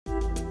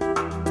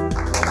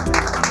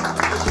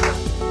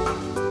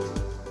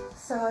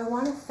I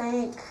want to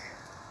thank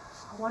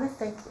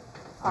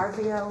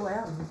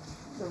RVML,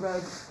 the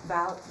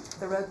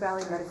Rogue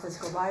Valley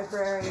Metaphysical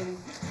Library,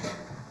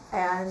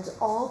 and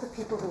all the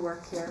people who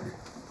work here,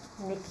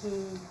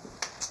 Nikki,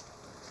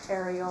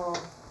 Ariel,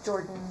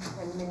 Jordan,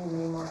 and many,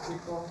 many more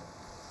people.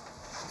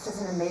 This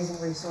is an amazing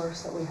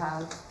resource that we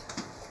have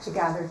to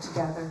gather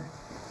together.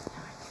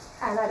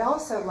 And I'd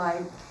also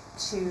like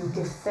to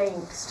give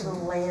thanks to the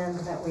land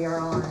that we are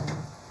on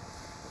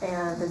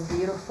and the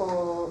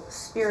beautiful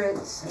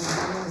spirits and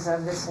beings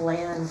of this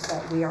land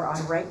that we are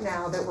on right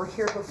now, that were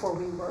here before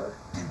we were.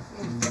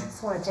 I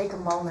just want to take a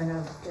moment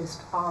of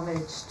just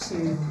homage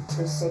to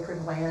this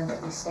sacred land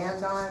that we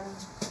stand on.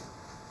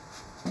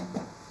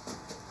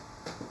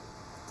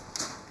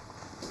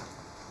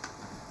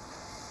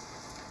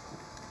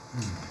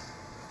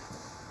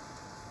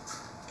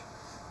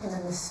 And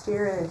in the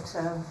spirit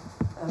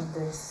of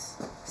this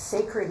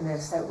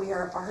sacredness that we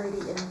are already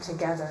in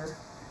together,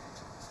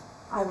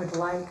 I would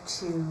like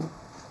to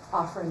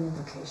offer an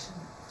invocation.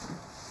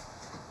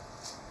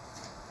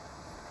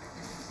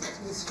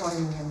 Please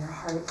join me in your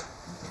heart.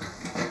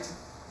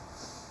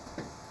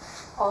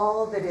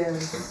 All that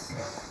is,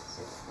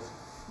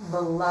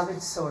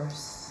 beloved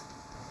source,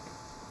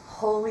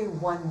 holy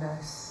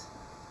oneness,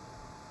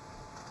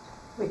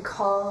 we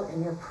call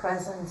in your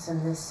presence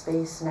in this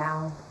space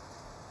now,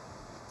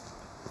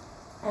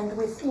 and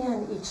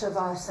within each of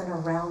us and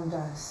around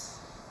us.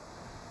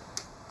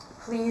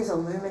 Please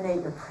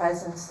illuminate your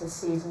presence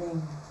this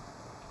evening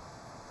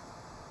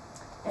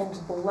and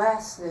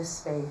bless this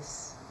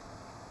space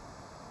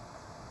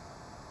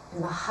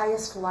in the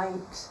highest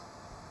light,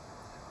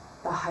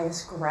 the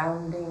highest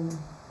grounding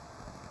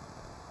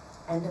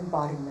and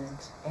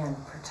embodiment and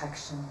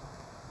protection.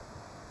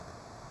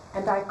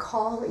 And I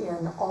call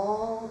in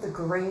all the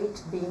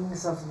great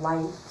beings of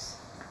light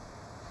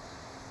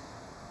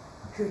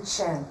who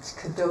chant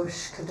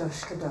Kadosh,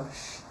 Kadosh,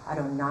 Kadosh,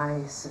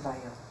 Adonai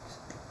Sivayot.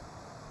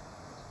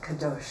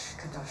 Kadosh,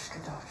 Kadosh,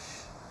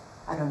 Kadosh,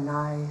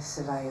 Adonai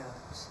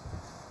Sivayot.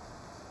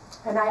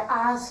 And I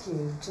ask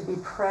you to be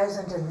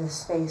present in this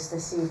space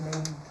this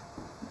evening,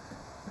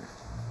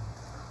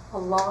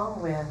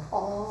 along with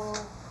all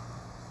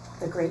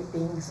the great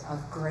beings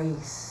of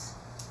grace.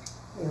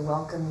 We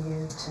welcome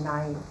you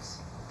tonight.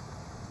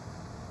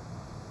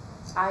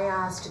 I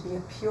ask to be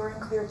a pure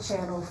and clear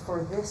channel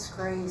for this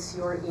grace,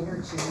 your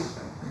energy,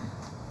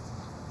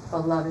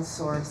 beloved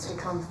source, to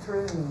come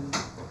through me,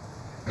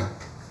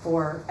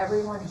 for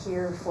everyone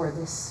here, for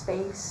this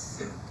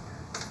space,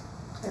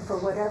 and for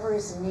whatever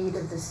is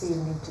needed this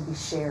evening to be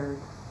shared.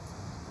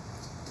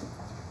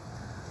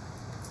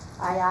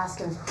 I ask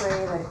and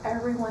pray that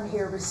everyone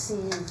here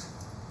receive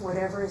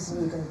whatever is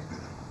needed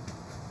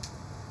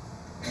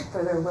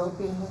for their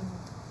well-being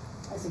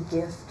as a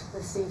gift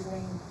this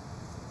evening.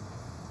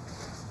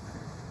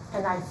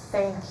 And I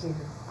thank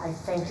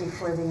you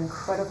for the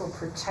incredible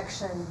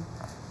protection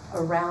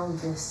around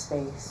this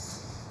space.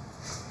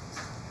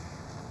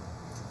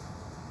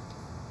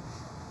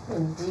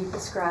 In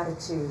deepest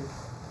gratitude,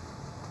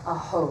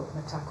 Aho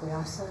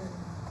Matakuyasan,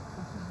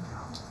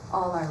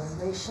 all our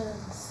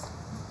relations,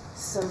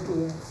 so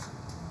be it.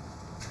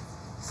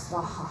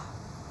 Svaha.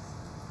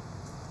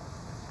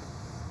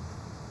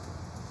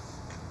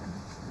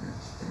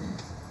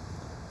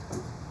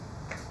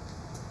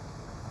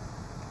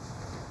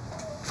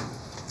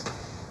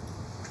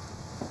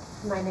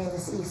 My name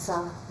is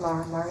Isa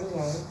Lara Marie,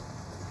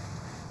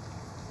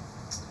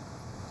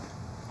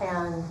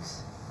 and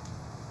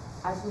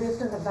I've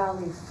lived in the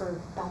valley for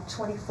about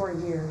 24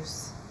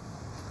 years.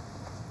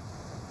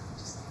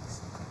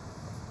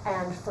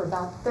 And for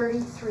about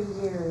 33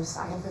 years,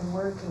 I have been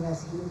working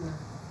as a healer.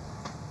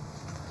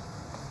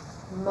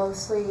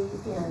 Mostly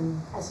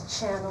as a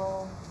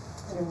channel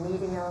and a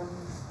medium,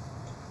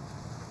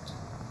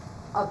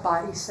 a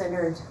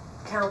body-centered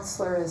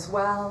counselor as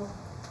well,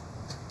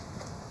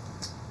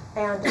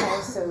 and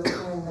also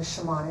in the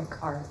shamanic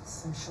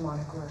arts and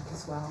shamanic work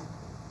as well.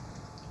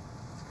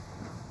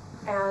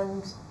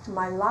 And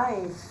my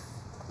life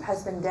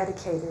has been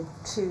dedicated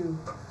to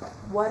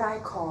what I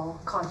call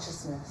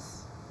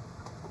consciousness,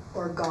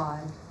 or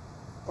God,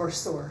 or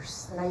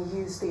source. And I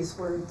use these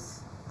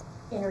words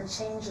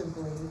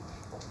interchangeably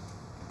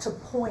to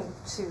point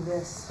to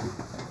this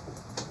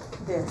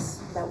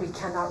that we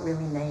cannot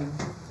really name,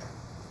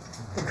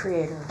 the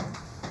Creator.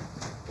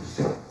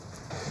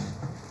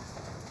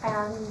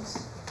 And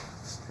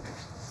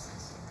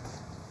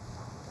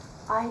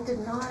I did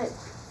not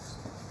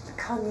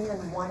come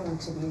in wanting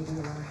to be a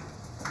healer.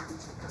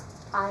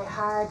 I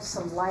had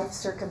some life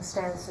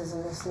circumstances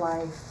in this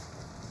life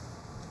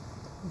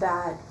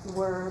that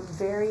were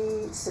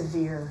very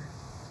severe.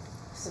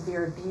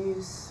 Severe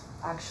abuse,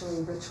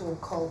 actually ritual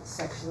cult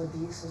sexual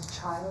abuse as a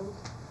child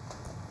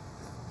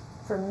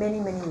for many,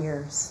 many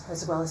years,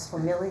 as well as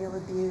familial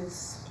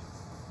abuse.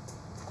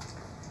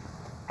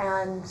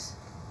 And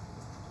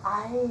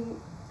I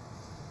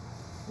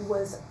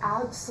was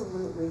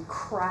absolutely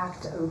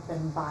cracked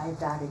open by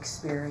that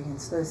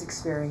experience, those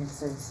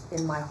experiences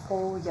in my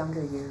whole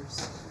younger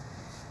years.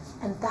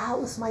 And that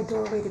was my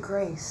doorway to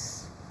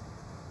grace.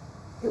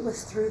 it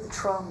was through the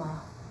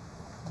trauma.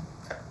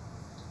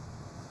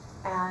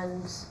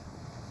 And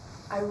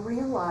I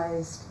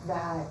realized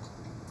that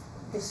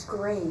this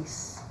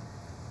grace,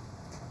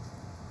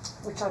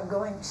 which I'm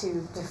going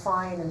to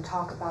define and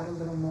talk about a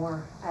little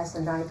more as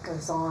the night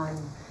goes on,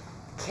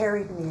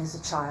 carried me as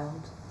a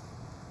child.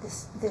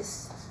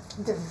 This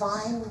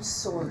divine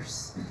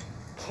source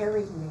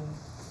carried me.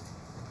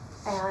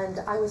 And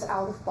I was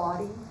out of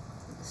body,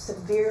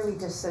 severely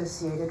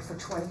dissociated for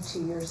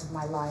 22 years of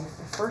my life,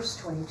 the first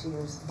 22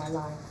 years of my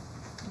life.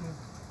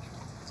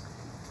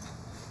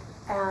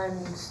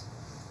 And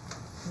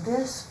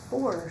this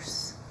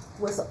force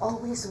was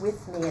always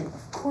with me. And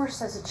of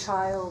course, as a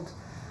child,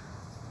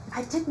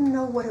 I didn't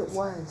know what it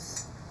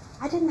was.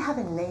 I didn't have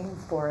a name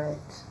for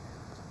it.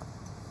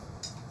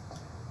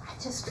 I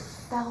just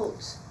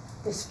felt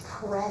this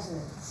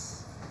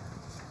presence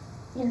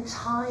in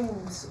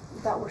times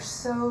that were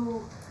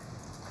so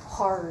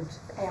hard,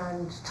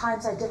 and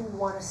times I didn't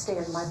want to stay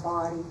in my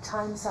body,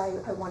 times I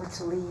wanted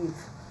to leave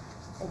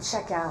and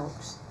check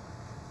out.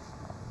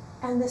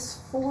 And this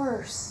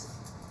force,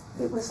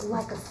 it was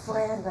like a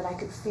friend that I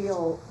could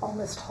feel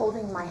almost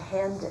holding my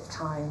hand at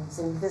times,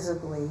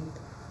 invisibly.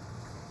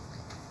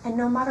 And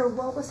no matter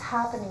what was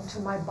happening to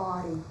my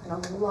body, and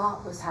a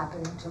lot was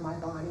happening to my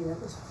body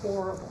that was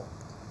horrible,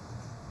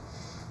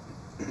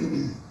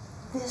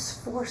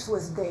 this force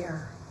was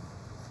there,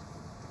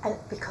 and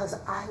because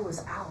I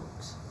was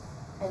out.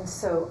 And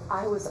so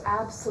I was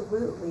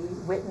absolutely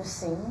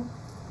witnessing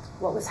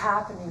what was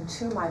happening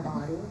to my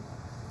body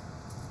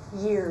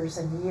years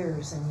and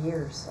years and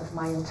years of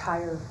my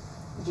entire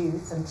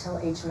youth until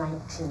age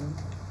 19.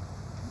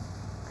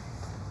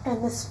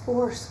 And this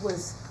force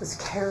was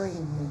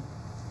carrying me.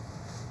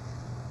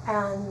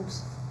 And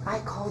I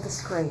call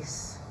this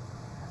grace.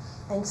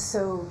 And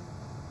so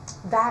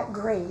that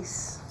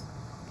grace,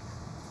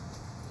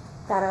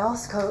 that I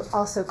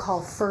also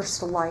call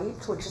First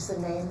Light, which is the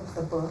name of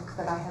the book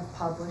that I have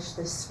published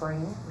this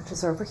spring, which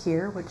is over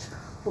here, which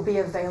will be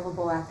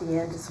available at the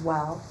end as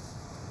well.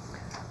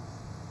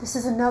 This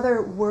is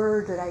another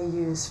word that I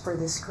use for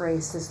this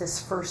grace, is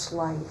this first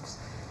light.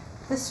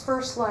 This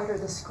first light, or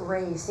this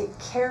grace, it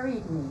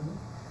carried me.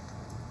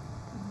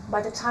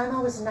 By the time I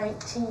was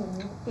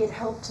 19, it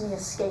helped me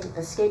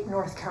escape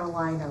North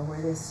Carolina,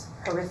 where this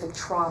horrific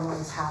trauma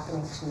was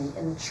happening to me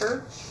in the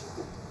church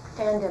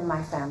and in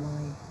my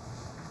family.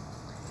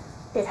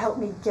 It helped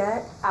me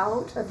get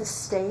out of the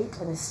state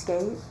and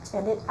escape,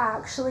 and it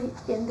actually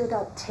ended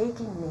up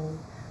taking me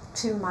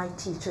to my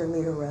teacher,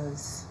 Lara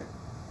Rose,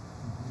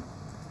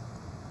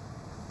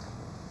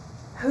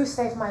 who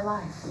saved my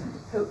life,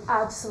 who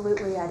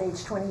absolutely at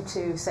age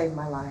 22 saved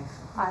my life.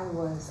 I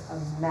was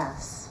a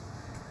mess.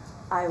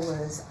 I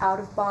was out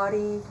of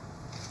body.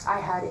 I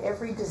had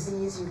every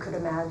disease you could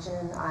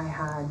imagine. I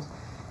had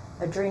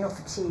adrenal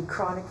fatigue,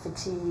 chronic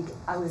fatigue.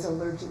 I was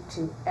allergic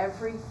to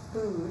every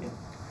food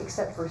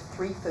except for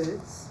 3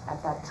 foods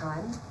at that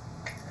time.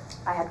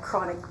 I had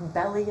chronic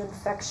belly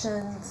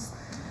infections.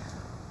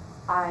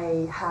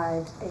 I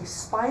had a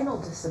spinal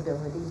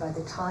disability by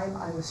the time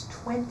I was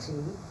 20,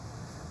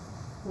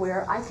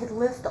 where I could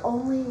lift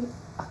only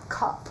a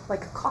cup,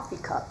 like a coffee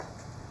cup,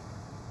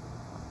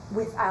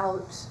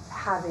 without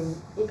having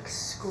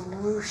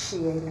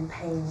excruciating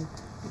pain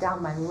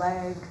down my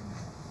leg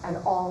and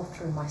all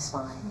through my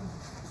spine.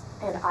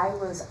 And I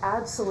was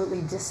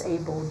absolutely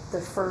disabled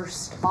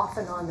off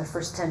and on the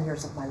first 10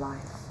 years of my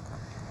life.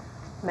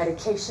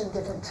 Medication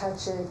didn't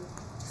touch it,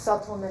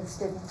 supplements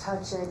didn't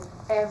touch it,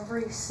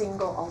 every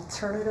single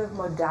alternative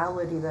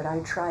modality that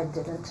I tried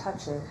didn't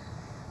touch it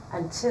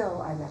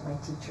until I met my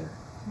teacher,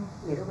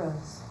 Lara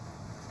Rose.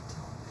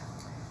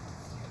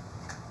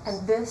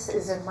 And this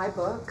is in my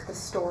book, the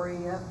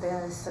story of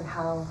this and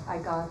how I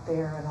got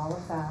there and all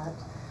of that.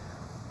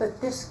 But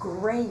this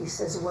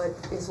grace is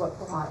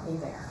what brought me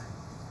there.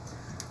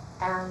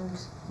 And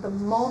the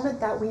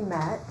moment that we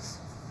met,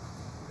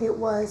 it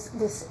was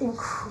this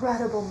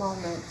incredible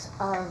moment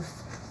of,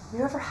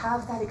 you ever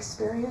have that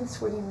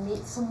experience where you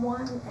meet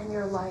someone and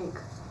you're like,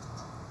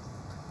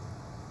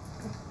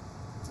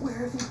 where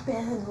have you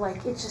been?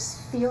 Like, it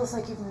just feels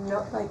like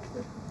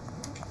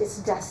it's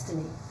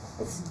destiny.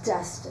 It's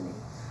destiny.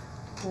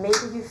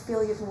 Maybe you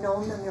feel you've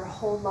known them your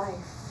whole life.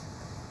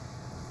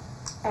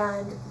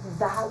 And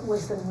that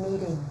was the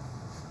meeting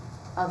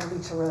of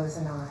Lara Rose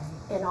and I.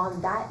 And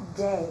on that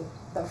day,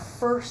 the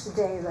first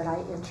day that I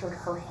entered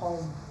her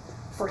home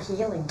for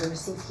healing, to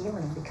receive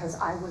healing, because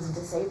I was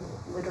disabled,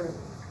 literally,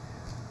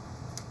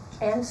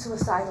 and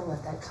suicidal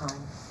at that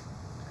time,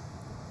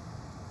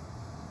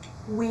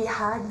 we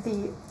had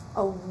the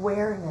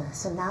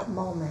awareness in that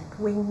moment.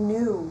 We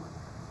knew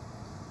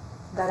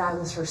that I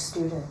was her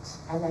student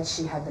and that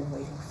she had been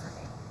waiting for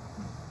me.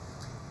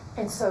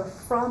 And so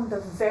from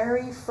the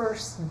very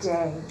first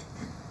day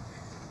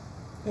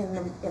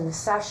in the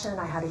session,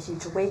 I had a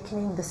huge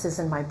awakening. This is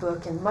in my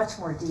book in much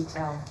more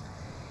detail.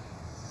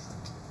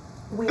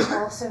 We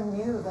also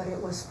knew that it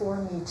was for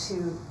me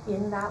to,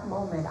 in that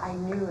moment, I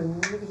knew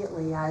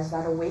immediately as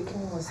that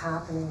awakening was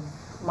happening,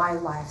 my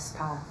life's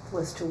path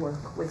was to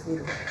work with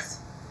Lara Rose.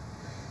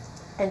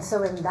 And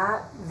so in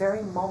that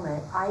very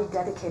moment, I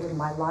dedicated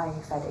my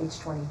life at age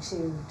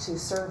 22 to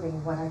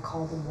serving what I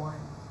call the one.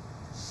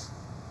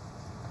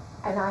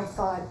 And I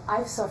thought,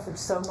 I've suffered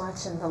so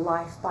much in the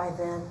life by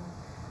then.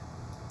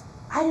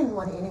 I didn't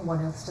want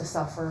anyone else to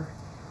suffer.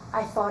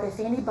 I thought if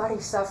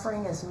anybody's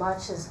suffering as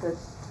much as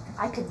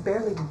I could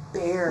barely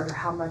bear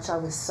how much I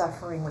was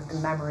suffering with the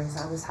memories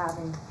I was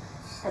having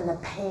and the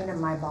pain in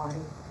my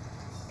body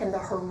and the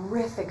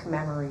horrific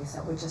memories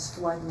that would just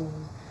flood me.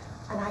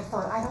 And I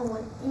thought, I don't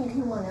want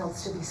anyone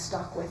else to be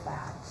stuck with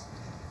that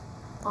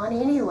on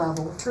any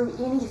level, through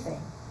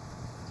anything.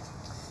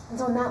 And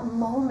so in that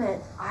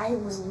moment, I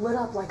was lit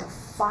up like a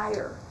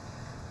fire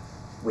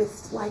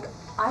with like,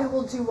 I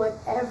will do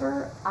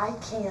whatever I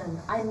can.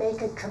 I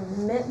make a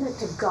commitment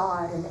to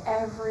God and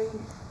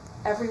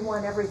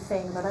everyone,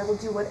 everything, that I will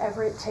do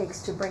whatever it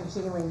takes to bring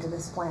healing to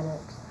this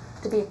planet,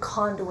 to be a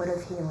conduit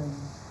of healing.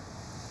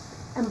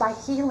 And by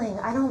healing,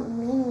 I don't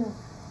mean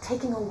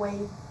taking away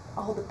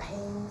all the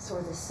pains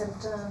or the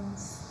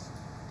symptoms.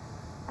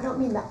 I don't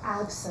mean the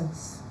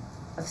absence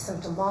of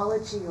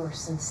symptomology or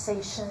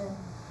sensation.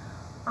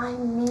 I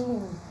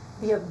mean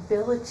the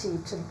ability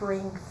to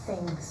bring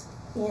things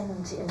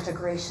into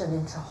integration,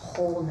 into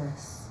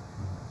wholeness,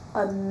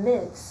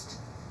 amidst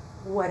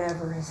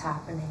whatever is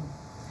happening.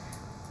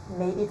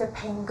 Maybe the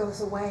pain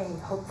goes away,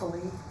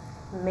 hopefully.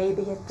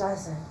 Maybe it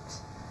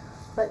doesn't.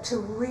 But to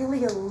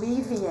really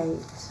alleviate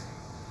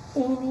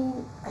any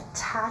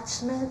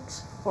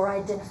attachment or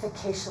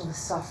identification with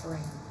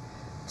suffering,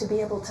 to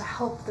be able to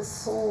help the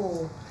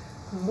soul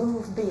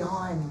move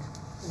beyond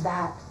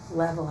that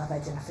level of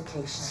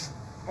identification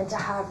and to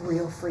have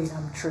real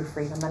freedom, true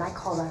freedom, and I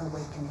call that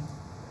awakening.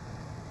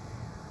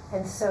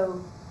 And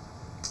so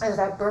as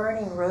that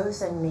burning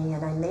rose in me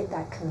and I made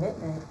that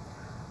commitment,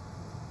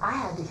 I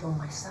had to heal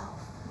myself.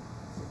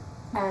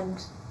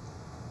 And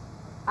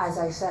as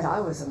I said, I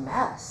was a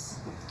mess.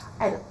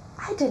 And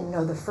I didn't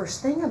know the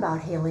first thing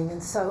about healing,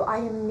 and so I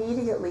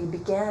immediately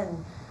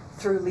began,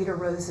 through Lita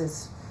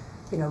Rose's,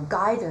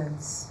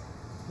 guidance,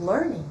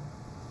 learning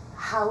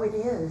how it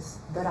is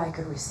that I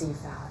could receive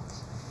that.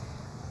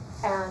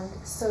 And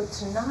so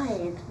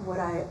tonight, what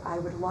I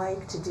would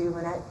like to do,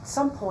 and at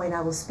some point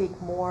I will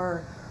speak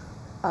more,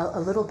 a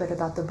little bit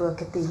about the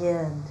book at the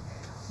end,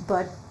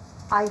 but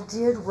I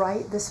did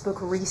write this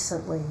book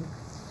recently,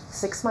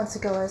 6 months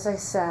ago, as I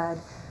said.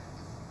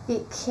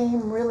 It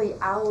came really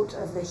out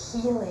of the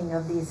healing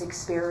of these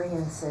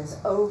experiences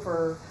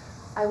over,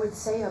 I would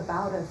say,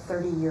 about a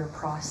 30-year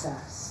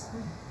process.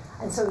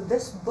 And so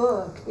this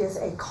book is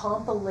a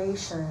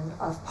compilation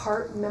of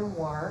part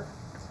memoir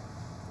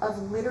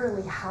of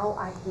literally how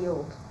I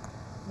healed,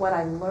 what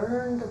I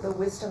learned, the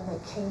wisdom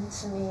that came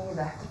to me,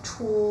 the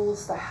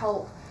tools, the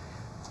help,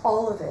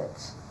 all of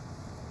it.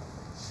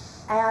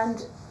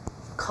 And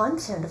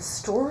content of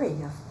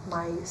story of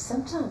my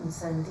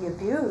symptoms and the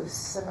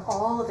abuse and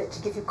all of it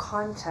to give you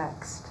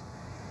context.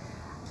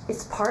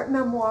 It's part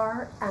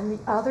memoir, and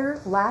the other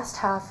last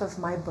half of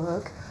my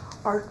book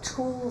are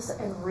tools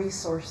and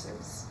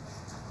resources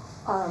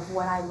of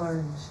what I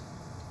learned.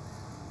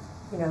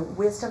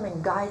 Wisdom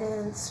and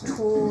guidance,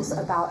 tools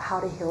about how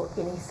to heal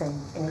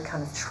anything, any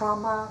kind of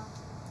trauma,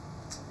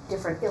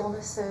 different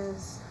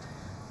illnesses,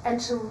 and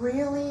to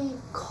really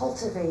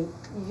cultivate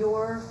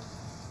your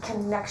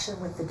connection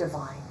with the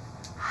divine.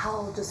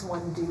 How does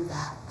one do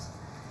that?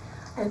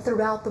 And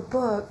throughout the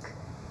book,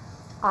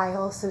 I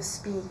also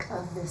speak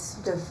of this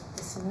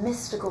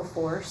mystical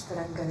force that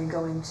I'm going to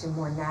go into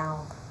more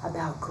now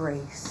about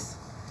grace.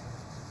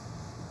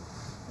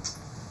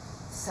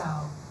 So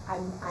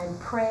I'm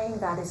praying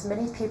that as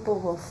many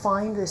people will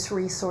find this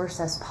resource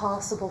as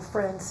possible,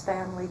 friends,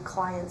 family,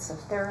 clients, a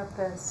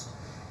therapist,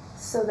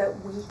 so that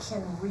we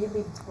can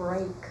really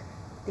break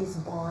these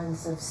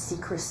bonds of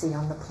secrecy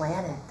on the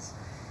planet,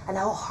 and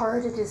how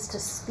hard it is to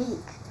speak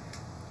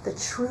the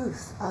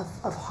truth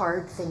of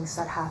hard things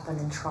that happen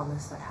and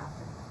traumas that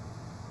happen.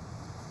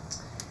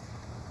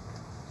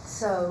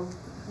 So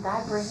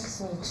that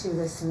brings me to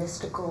this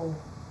mystical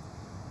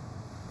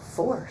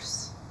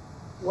force.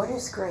 What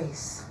is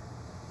grace?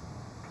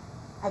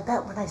 I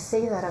bet when I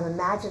say that, I'm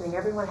imagining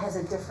everyone has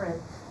a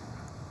different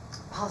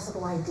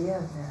possible idea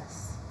of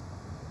this.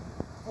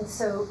 And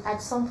so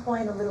at some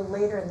point a little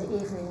later in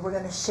the evening, we're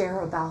going to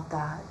share about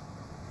that.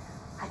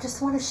 I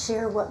just want to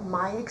share what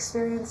my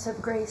experience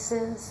of grace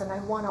is, and I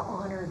want to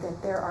honor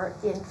that there are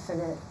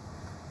infinite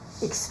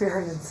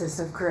experiences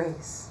of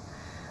grace.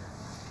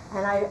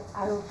 And I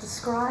will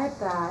describe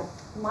that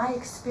my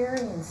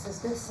experience is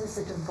this is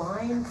a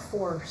divine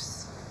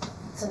force.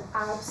 It's an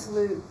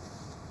absolute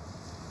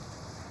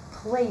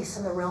place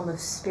in the realm of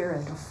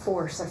spirit, a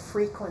force, a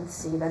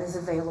frequency that is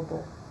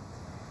available.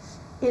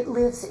 It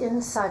lives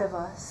inside of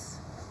us,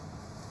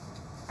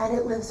 and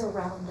it lives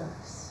around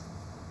us.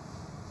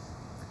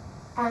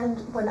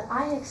 And when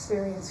I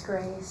experience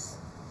grace,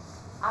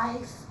 I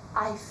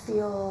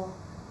feel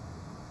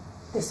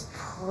this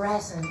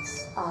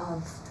presence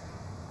of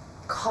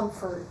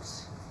comfort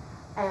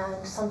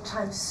and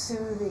sometimes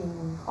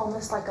soothing,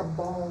 almost like a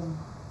balm.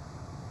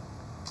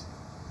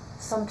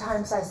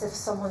 sometimes as if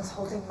someone's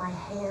holding my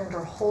hand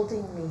or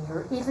holding me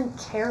or even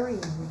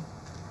carrying me.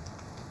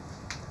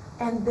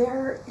 And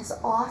there is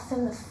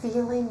often the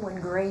feeling when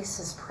grace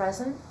is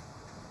present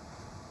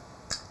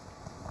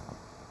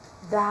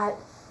that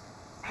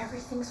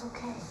everything's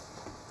okay.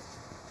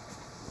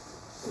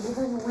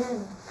 Even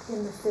when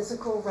in the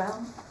physical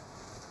realm,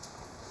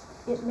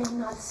 it may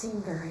not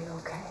seem very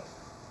okay,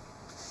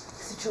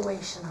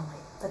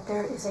 situationally, but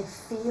there is a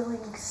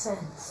feeling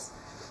sense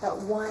that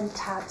one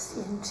taps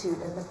into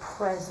in the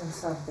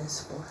presence of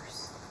this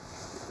force.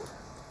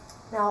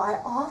 Now, I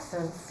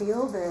often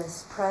feel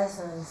this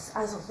presence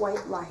as a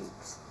white light,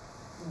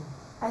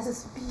 as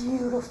this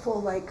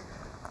beautiful, like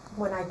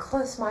when I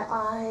close my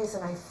eyes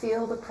and I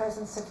feel the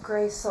presence of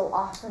grace so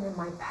often in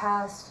my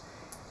past,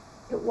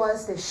 it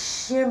was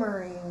this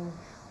shimmering,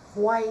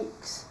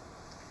 white,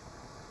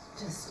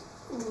 just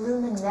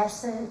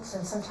luminescent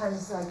and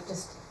sometimes like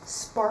just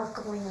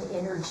sparkling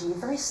energy,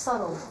 very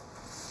subtle,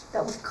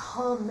 that would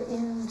come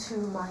into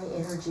my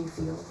energy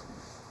field.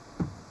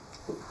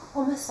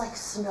 Almost like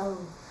snow.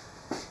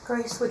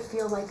 Grace would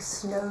feel like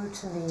snow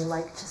to me,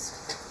 like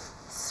just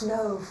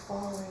snow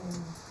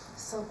falling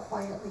so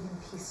quietly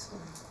and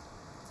peacefully.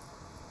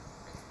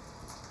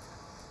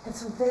 And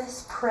so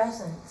this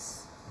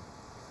presence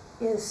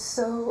is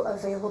so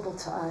available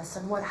to us.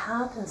 And what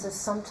happens is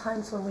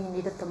sometimes when we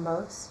need it the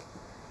most,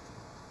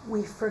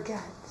 we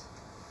forget.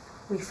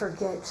 We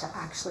forget to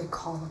actually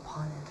call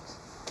upon it.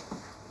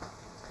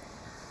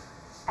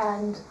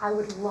 And I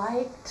would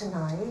like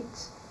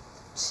tonight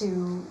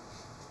to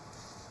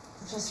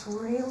just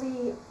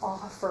really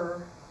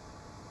offer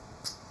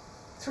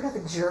sort of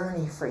a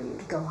journey for you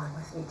to go on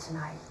with me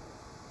tonight.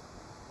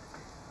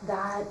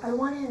 That I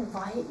want to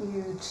invite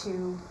you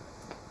to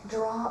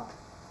drop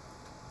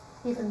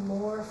even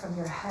more from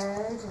your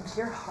head into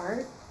your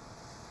heart.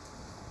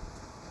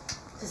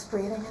 Just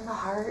breathing in the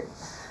heart.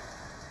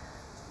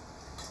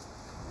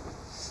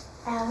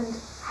 And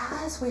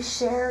as we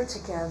share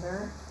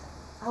together,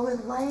 I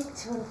would like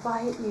to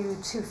invite you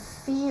to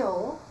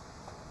feel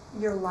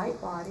your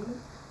light body,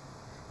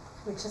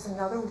 which is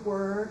another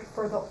word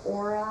for the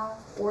aura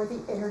or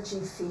the energy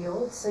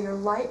field. So your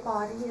light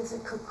body is a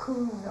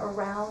cocoon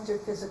around your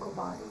physical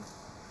body.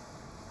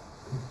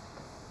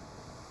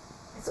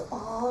 It's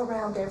all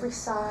around every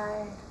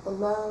side,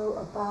 below,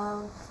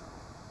 above.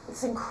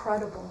 It's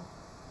incredible.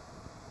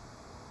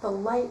 The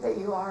light that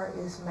you are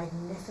is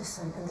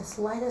magnificent, and this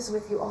light is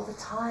with you all the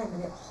time,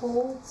 and it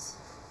holds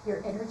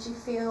your energy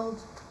field,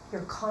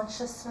 your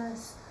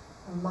consciousness,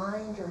 your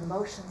mind, your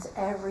emotions,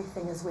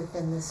 everything is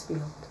within this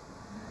field.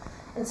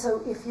 And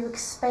so if you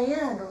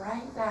expand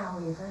right now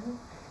even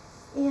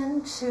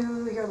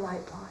into your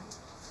light body,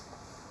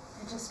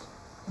 and just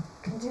you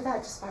can do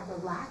that just by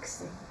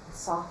relaxing and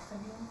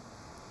softening.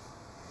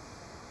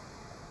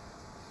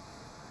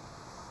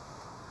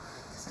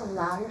 Just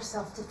allow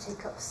yourself to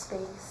take up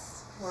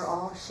space. We're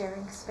all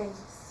sharing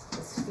space.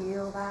 Just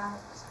feel that.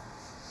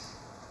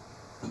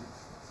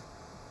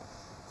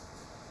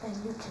 And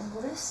you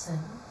can listen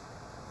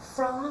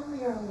from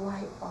your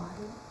light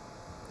body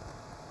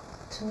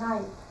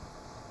tonight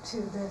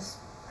to this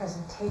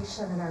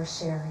presentation and our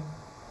sharing.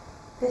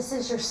 This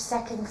is your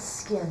second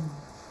skin.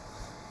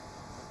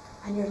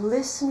 And you're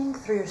listening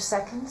through your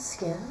second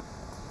skin.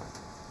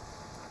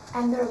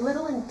 And they're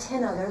little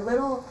antennae, they're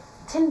little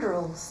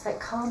tendrils that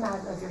come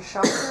out of your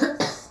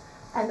chakras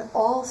and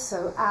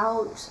also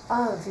out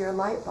of your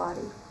light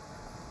body.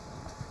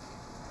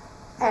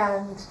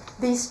 And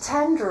these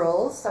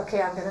tendrils,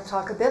 okay, I'm going to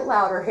talk a bit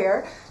louder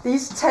here.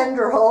 These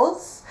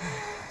tendrils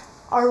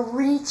are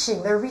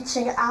reaching, they're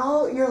reaching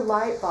out your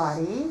light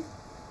body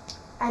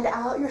and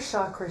out your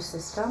chakra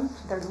system.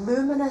 They're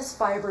luminous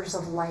fibers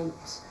of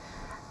light.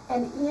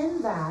 And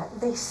in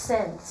that, they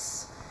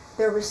sense.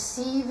 They're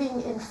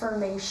receiving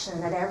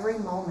information at every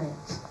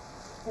moment.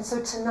 And so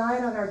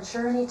tonight on our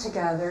journey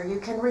together, you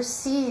can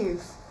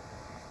receive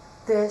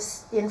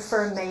this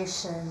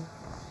information.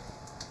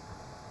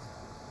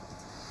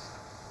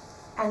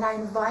 And I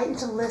invite you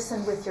to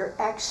listen with your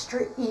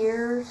extra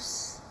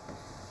ears,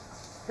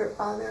 your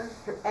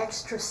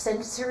extra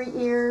sensory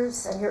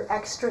ears, and your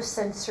extra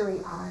sensory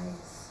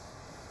eyes.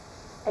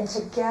 And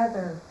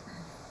together,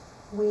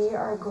 we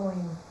are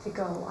going to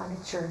go on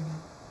a journey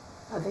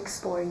of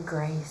exploring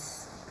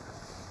grace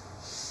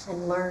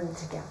and learn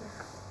together.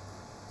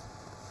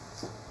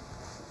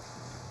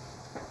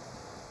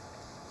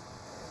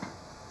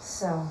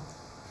 So,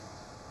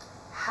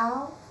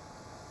 how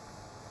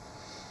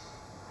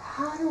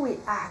do we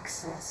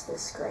access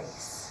this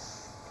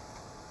grace?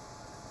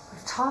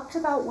 We've talked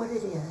about what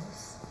it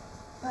is,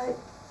 but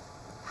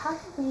how do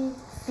we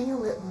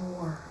feel it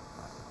more?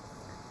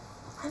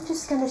 I'm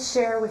just going to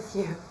share with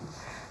you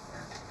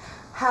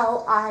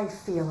how I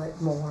feel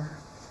it more.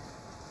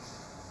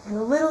 And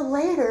a little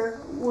later,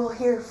 we'll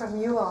hear from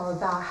you all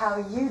about how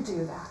you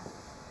do that.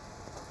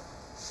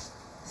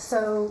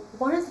 So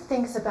one of the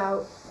things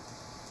about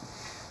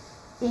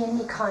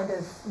any kind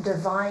of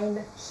divine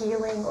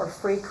healing or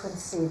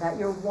frequency that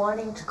you're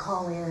wanting to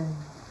call in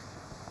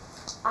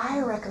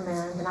I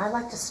recommend, and I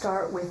like to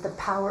start with the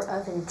power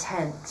of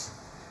intent.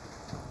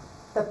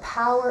 The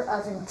power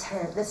of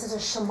intent. This is a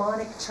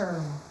shamanic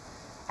term,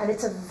 and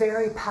it's a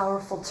very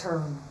powerful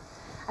term.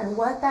 And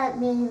what that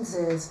means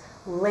is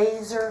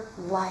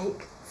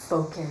laser-like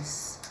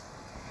focus.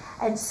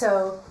 And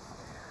so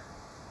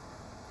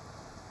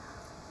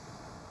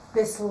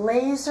this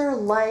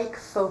laser-like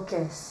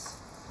focus,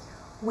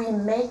 we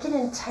make an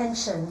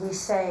intention. We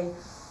say,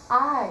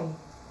 I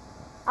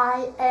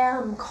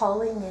am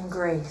calling in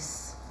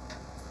grace.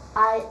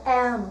 I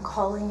am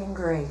calling in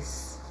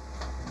grace.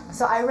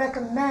 So I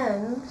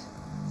recommend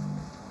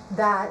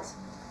that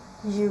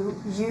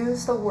you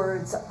use the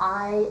words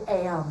I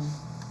am.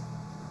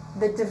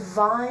 The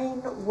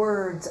divine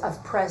words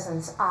of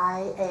presence,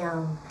 I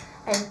am,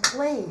 and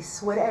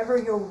place whatever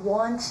you're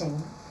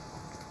wanting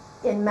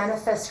in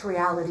manifest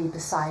reality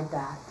beside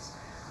that.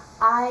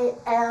 I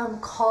am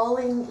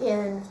calling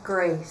in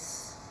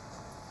grace.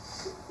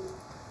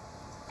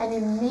 And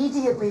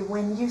immediately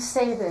when you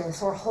say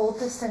this or hold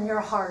this in your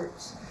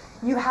heart,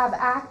 you have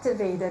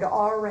activated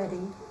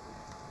already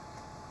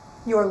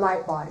your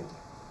light body.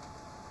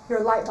 Your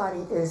light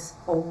body is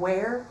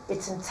aware,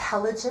 it's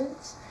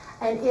intelligent,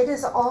 and it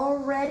is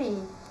already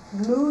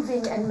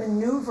moving and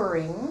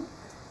maneuvering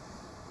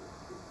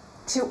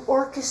to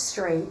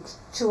orchestrate,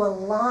 to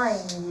align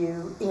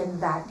you in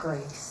that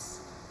grace.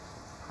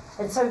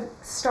 And so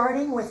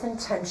starting with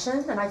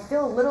intention, and I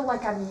feel a little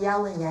like I'm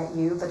yelling at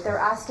you, but they're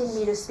asking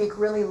me to speak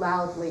really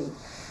loudly.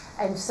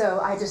 And so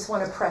I just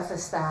want to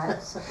preface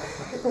that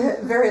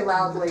very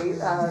loudly.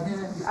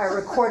 Our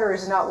recorder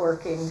is not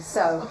working.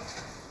 So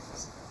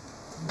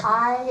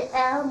I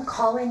am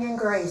calling in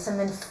grace, and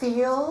then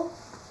feel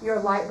your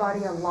light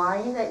body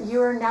align, that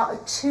you are now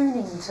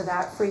attuning to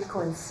that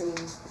frequency.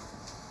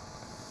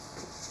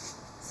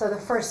 So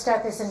the first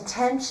step is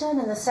intention,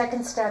 and the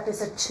second step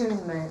is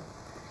attunement.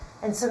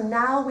 And so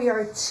now we are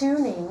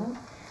attuning,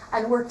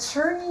 and we're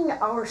turning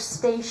our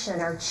station,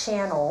 our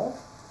channel,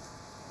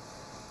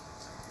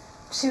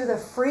 to the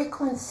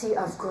frequency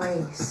of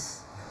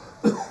grace.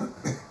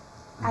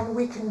 And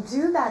we can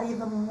do that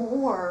even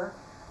more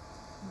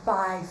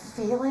by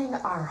feeling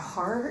our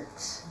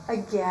heart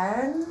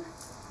again,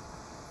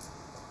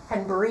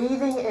 and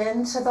breathing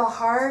into the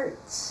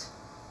heart,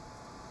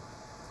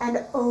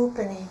 and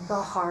opening the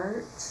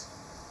heart.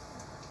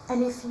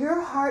 And if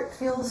your heart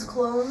feels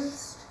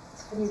closed,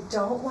 and you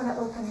don't want to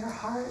open your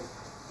heart,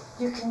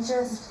 you can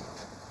just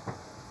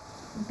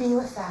be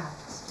with that.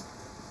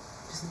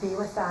 Just be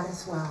with that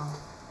as well.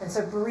 And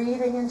so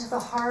breathing into the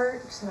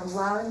heart and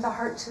allowing the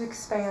heart to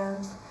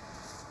expand,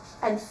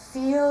 and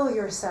feel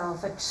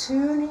yourself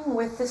attuning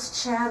with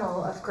this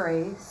channel of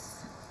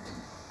grace,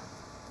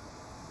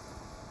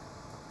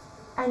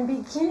 and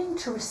beginning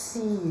to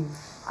receive.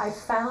 I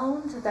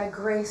found that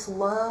grace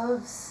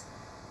loves,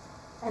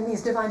 and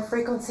these divine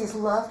frequencies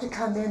love to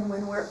come in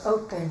when we're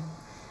open.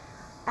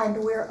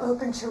 And we're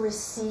open to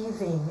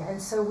receiving.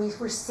 And so we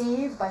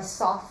receive by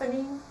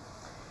softening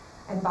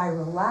and by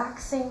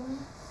relaxing.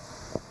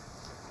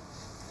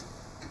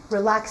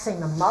 Relaxing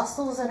the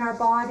muscles in our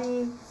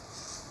body.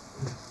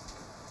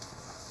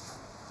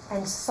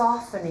 And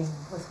softening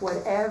with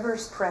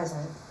whatever's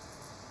present.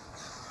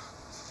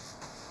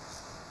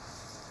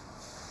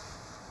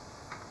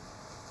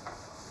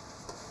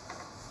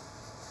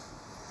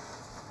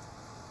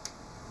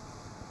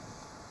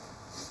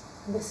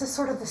 This is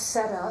sort of the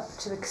setup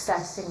to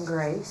accessing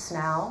grace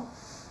now.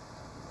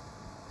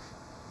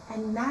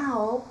 And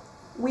now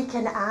we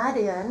can add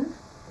in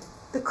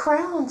the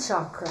crown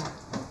chakra.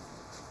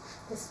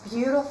 This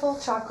beautiful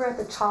chakra at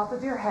the top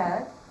of your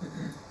head.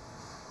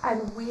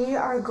 And we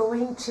are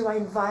going to, I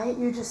invite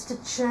you just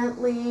to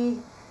gently,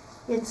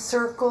 in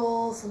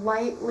circles,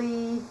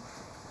 lightly,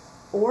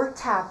 or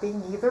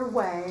tapping, either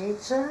way,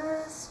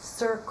 just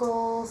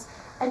circles,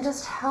 and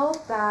just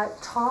help that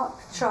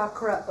top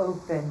chakra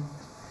open.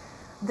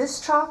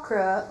 This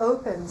chakra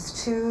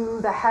opens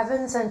to the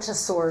heavens and to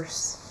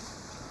source,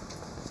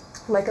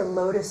 like a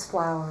lotus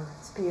flower.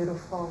 It's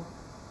beautiful.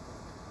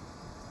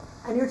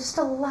 And you're just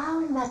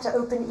allowing that to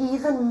open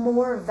even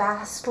more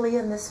vastly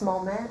in this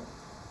moment.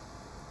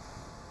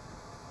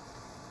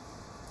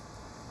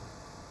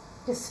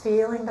 Just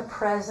feeling the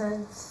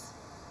presence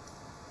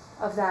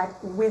of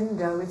that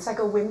window. It's like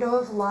a window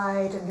of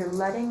light, and you're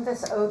letting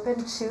this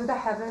open to the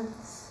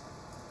heavens.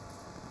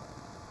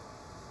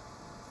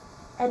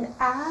 And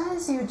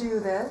as you do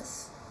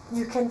this,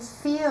 you can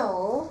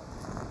feel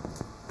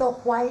the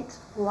white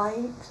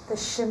light, the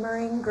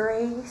shimmering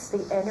grace,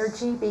 the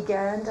energy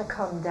begin to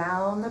come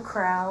down the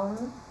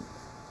crown.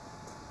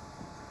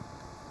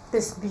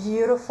 This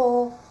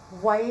beautiful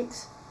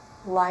white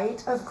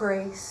light of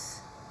grace.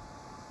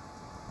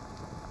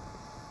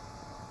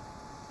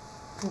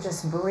 And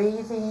just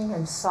breathing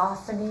and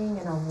softening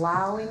and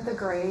allowing the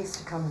grace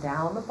to come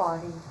down the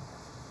body.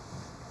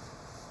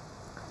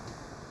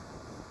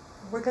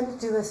 We're going to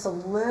do this a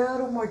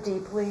little more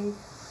deeply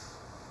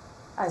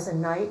as the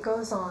night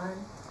goes on.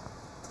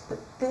 But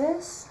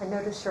this, I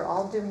notice you're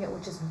all doing it,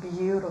 which is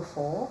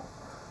beautiful.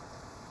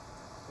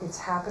 It's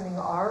happening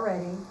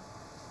already.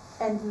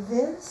 And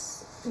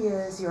this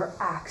is your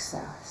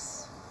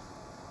access.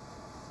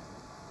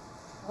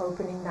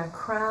 Opening that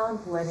crown,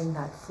 letting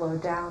that flow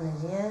down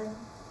and in,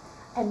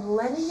 and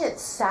letting it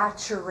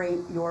saturate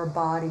your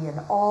body and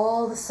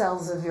all the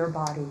cells of your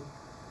body.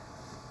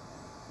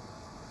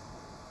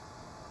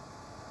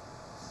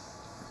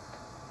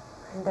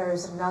 And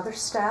there's another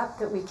step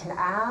that we can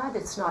add.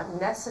 It's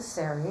not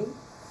necessary.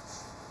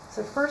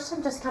 So first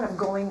I'm just kind of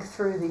going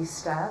through these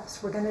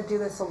steps. We're going to do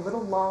this a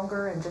little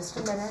longer in just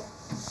a minute.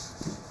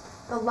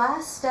 The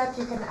last step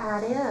you can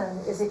add in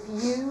is if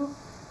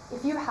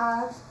you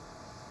have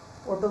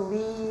or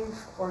believe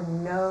or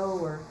know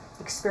or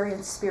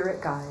experience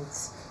spirit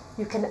guides,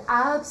 you can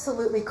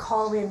absolutely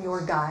call in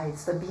your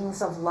guides, the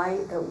beings of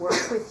light that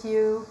work with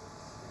you.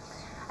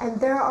 And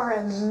there are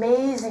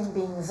amazing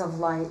beings of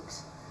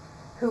light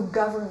who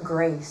govern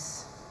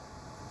grace.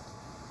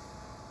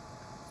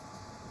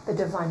 The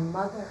Divine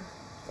Mother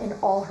in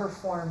all her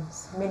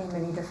forms, many,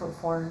 many different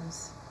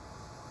forms.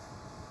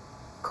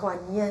 Kuan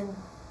Yin,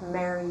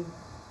 Mary,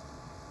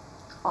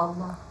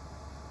 Amma,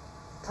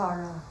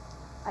 Tara,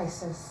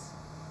 Isis,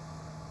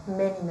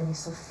 many, many,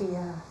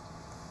 Sophia.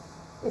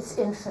 It's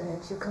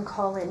infinite. You can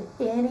call in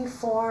any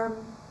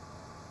form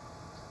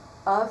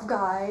of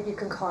guide. You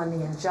can call in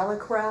the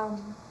angelic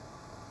realm,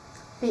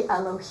 the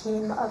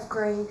Elohim of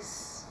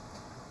grace.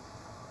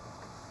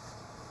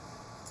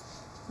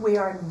 We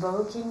are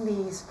invoking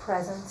these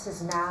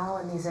presences now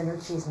and these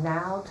energies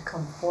now to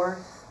come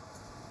forth.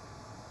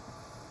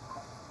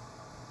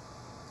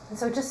 And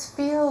so just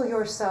feel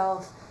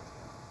yourself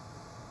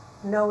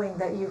knowing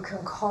that you can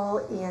call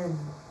in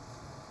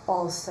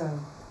also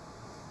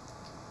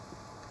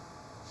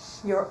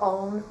your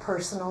own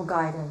personal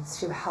guidance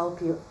to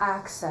help you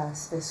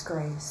access this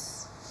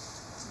grace.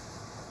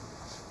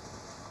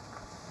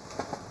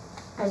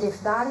 And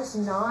if that is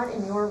not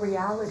in your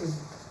reality,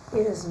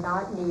 it is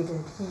not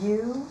needed.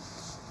 You,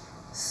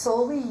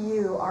 solely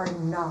you, are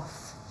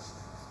enough.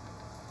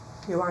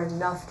 You are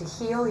enough to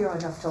heal, you are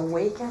enough to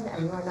awaken,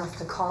 and you are enough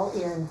to call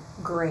in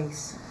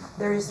grace.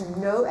 There is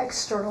no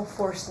external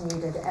force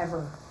needed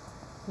ever.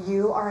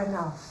 You are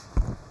enough.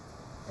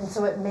 And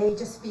so it may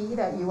just be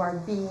that you are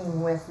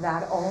being with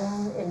that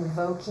own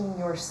invoking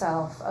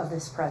yourself of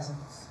this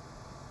presence.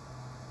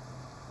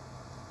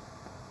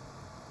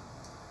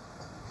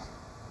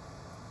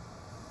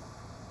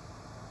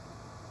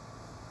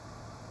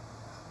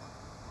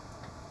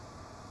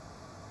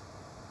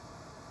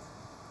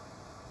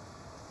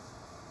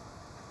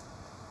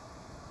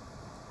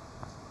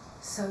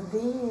 So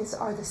these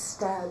are the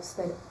steps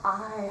that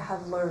I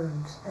have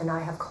learned and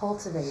I have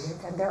cultivated,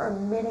 and there are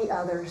many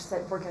others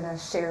that we're going to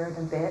share in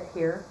a bit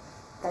here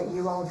that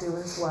you all do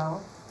as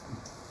well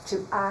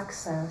to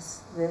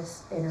access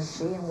this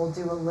energy, and we'll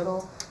do a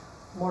little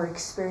more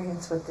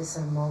experience with this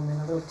in a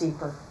moment, a little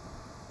deeper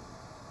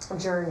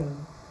journey.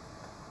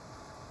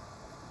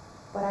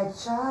 But I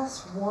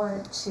just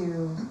want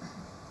to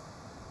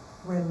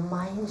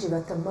remind you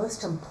that the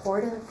most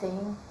important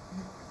thing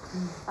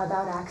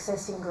about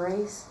accessing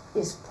grace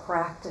is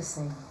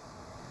practicing.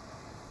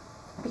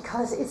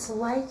 Because it's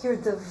like you're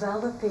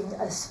developing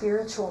a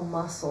spiritual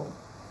muscle.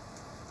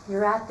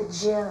 You're at the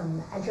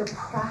gym and you're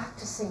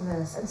practicing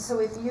this. And so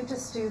if you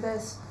just do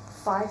this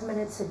 5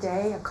 minutes a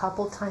day, a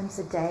couple times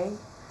a day,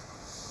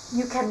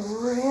 you can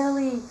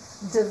really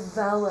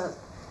develop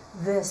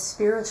this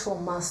spiritual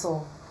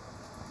muscle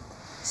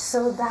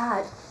so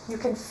that you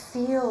can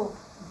feel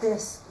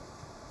this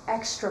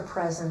extra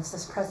presence,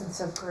 this presence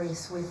of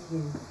grace with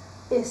you,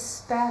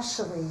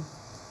 especially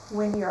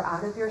when you're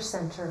out of your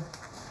center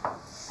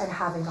and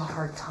having a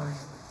hard time.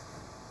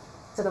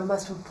 So the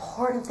most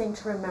important thing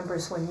to remember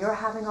is when you're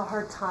having a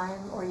hard time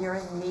or you're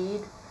in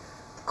need,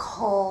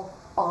 call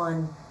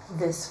on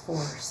this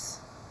force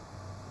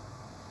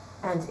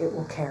and it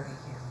will carry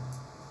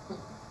you.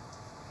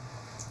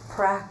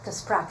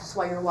 Practice, practice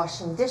while you're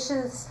washing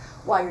dishes,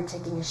 while you're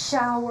taking a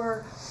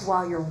shower,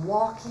 while you're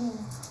walking,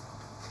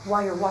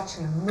 while you're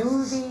watching a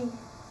movie.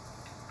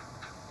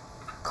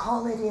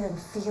 Call it in,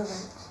 feel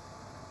it,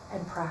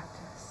 and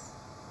practice.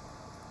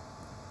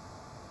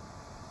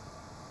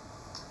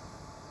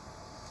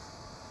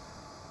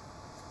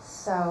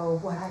 So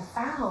what I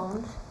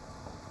found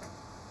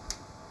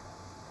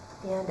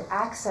in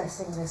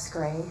accessing this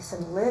grace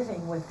and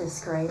living with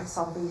this grace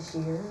all these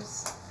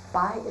years,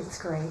 by its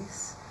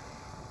grace,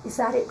 is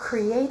that it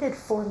created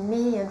for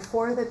me and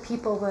for the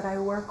people that I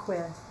work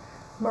with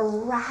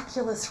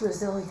miraculous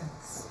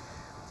resilience.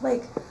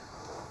 Like,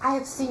 I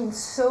have seen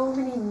so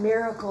many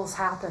miracles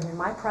happen in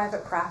my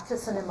private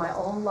practice and in my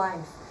own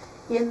life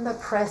in the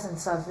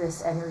presence of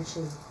this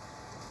energy.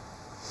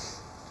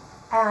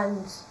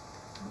 And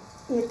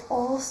it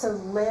also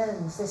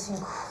lends this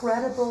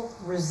incredible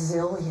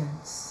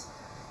resilience.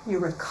 You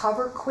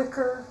recover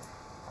quicker,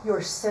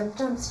 your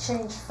symptoms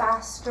change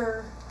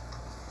faster,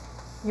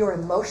 your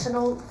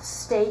emotional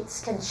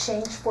states can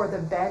change for the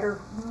better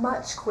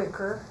much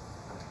quicker,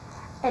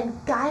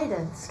 and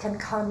guidance can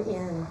come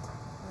in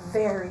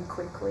very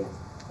quickly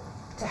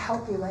to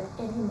help you at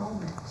any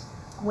moment.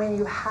 when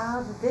you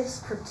have this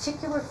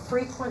particular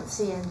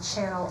frequency and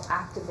channel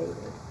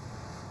activated,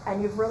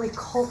 and you've really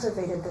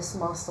cultivated this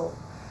muscle,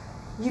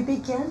 you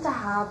begin to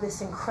have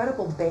this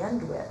incredible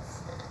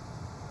bandwidth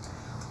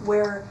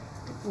where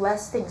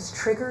less things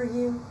trigger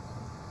you,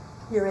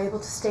 you're able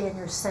to stay in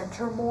your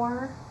center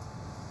more.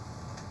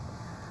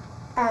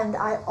 And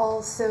I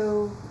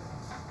also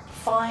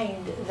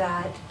find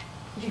that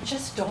you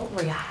just don't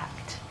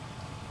react,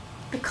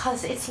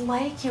 because it's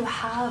like you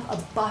have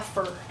a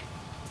buffer,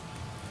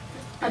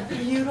 a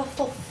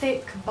beautiful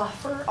thick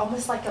buffer,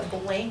 almost like a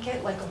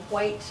blanket, like a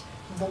white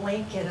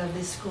blanket of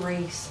this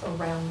grace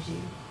around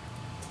you.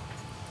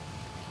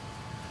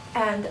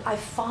 And I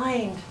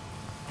find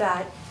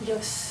that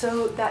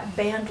that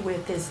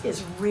bandwidth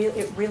is real.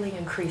 It really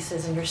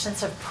increases, and your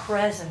sense of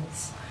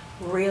presence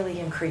really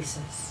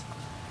increases.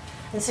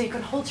 And so you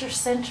can hold your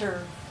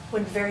center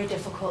when very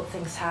difficult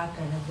things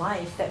happen in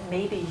life that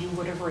maybe you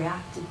would have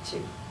reacted to.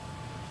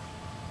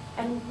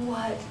 And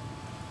what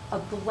a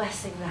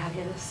blessing that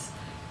is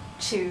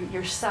to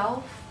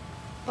yourself,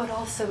 but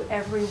also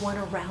everyone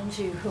around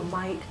you who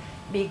might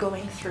be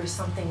going through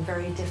something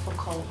very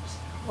difficult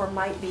or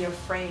might be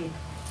afraid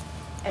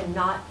and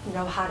not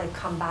know how to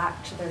come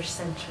back to their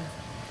center.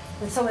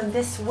 And so in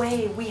this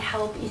way, we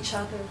help each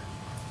other.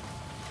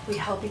 We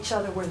help each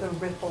other. We're the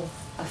ripple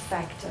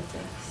effect of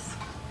this.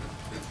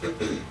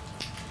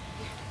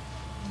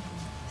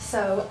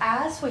 So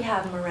as we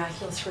have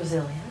miraculous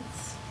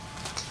resilience,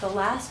 the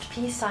last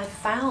piece I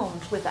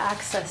found with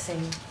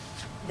accessing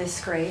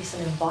this grace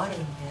and embodying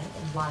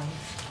it in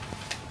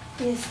life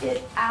is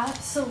it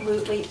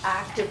absolutely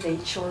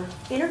activates your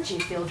energy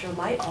field, your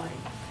light body.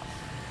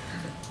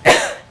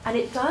 And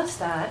it does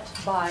that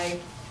by,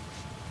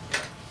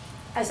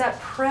 as that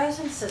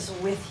presence is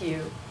with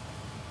you,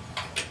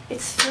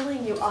 it's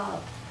filling you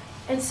up.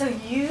 And so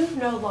you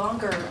no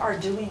longer are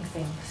doing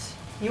things.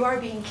 You are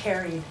being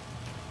carried.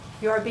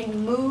 You are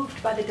being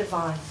moved by the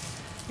divine.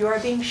 You are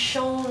being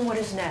shown what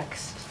is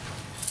next.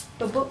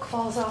 The book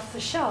falls off the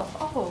shelf.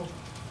 Oh,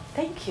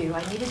 thank you,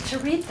 I needed to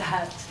read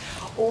that.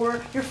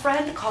 Or your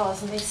friend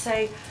calls and they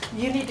say,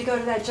 you need to go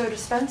to that Joe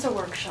Dispenza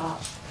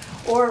workshop.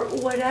 Or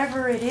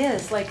whatever it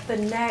is, like the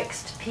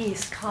next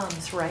piece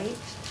comes, right?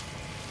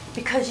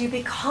 Because you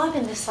become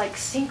in this like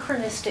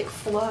synchronistic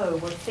flow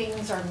where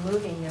things are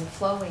moving and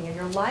flowing, and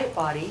your light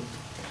body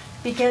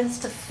begins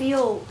to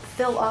fill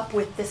up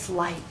with this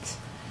light.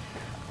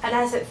 And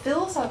as it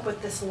fills up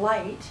with this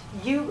light,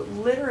 you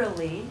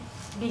literally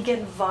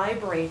begin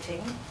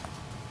vibrating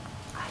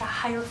at a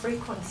higher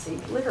frequency,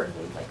 literally,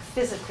 like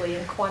physically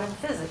in quantum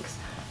physics.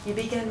 You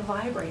begin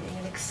vibrating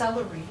and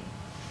accelerating.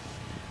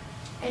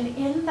 And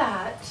in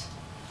that,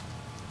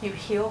 you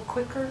heal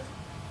quicker.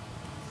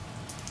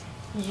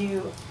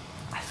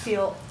 I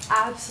feel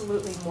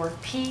absolutely more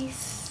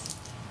peace.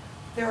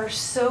 There are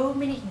so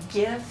many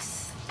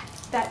gifts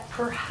that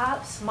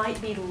perhaps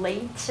might be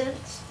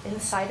latent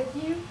inside of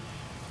you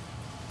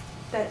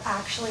that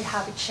actually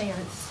have a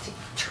chance to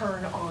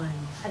turn on.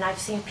 And I've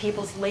seen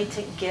people's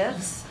latent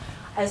gifts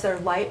as their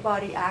light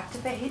body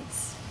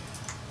activates.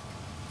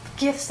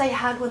 Gifts they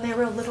had when they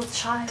were a little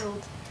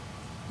child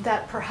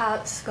that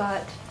perhaps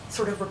got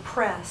sort of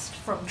repressed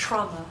from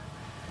trauma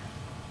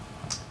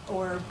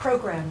or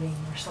programming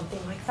or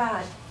something like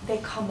that, they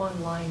come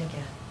online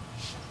again.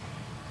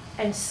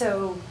 And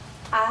so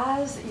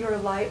as your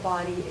light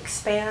body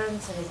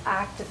expands and it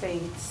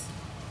activates,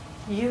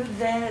 you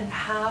then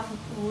have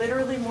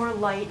literally more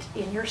light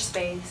in your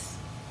space,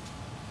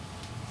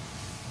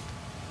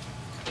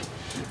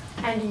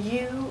 and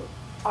you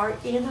are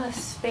in a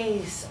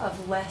space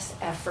of less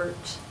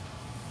effort.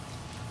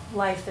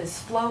 Life is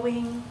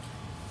flowing,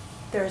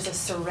 there's a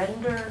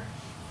surrender.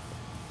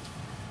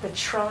 The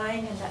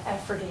trying and the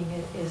efforting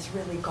is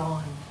really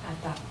gone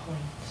at that point.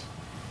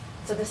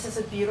 So this is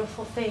a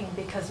beautiful thing,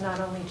 because not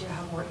only do you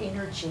have more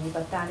energy,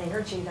 but that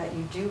energy that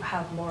you do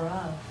have more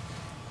of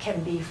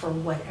can be for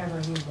whatever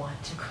you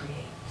want to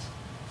create.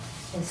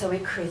 And so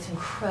it creates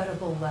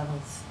incredible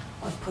levels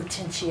of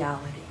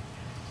potentiality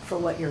for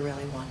what you're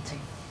really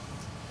wanting.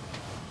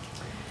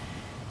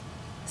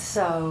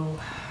 So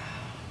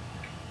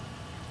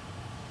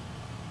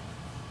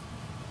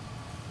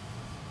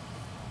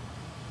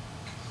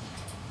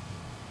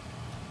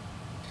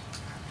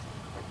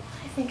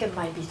I think it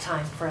might be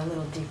time for a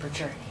little deeper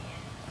journey.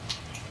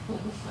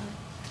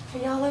 Are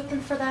y'all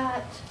open for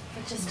that?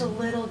 For just a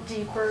little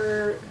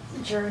deeper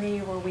journey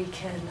where we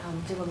can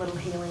do a little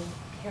healing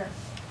here?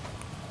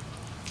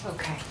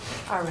 Okay,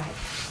 all right.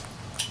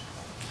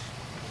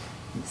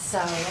 So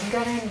I'm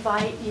going to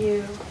invite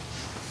you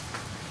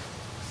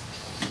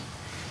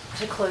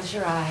to close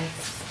your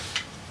eyes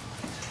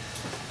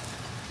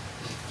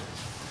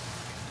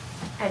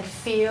and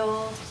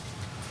feel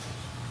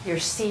your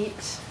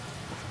seat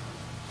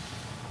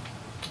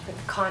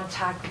with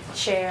contact with the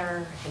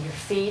chair and your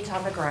feet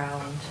on the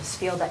ground. Just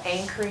feel the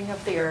anchoring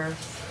of the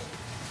earth.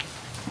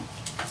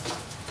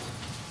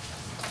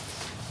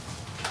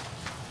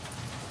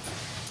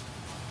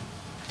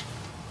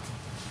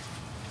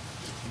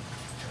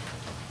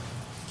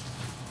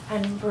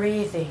 And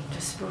breathing,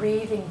 just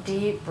breathing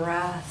deep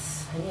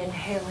breaths and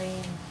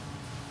inhaling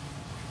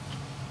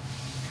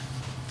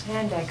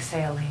and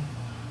exhaling.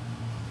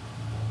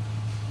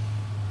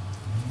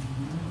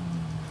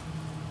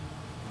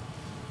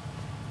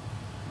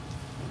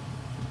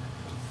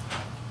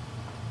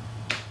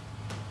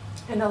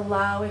 And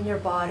allowing your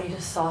body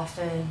to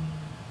soften.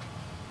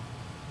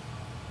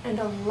 And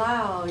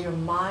allow your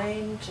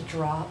mind to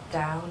drop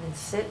down and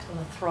sit on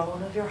the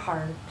throne of your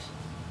heart,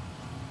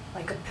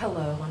 like a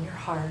pillow on your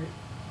heart,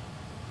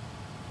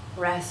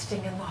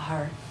 resting in the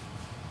heart.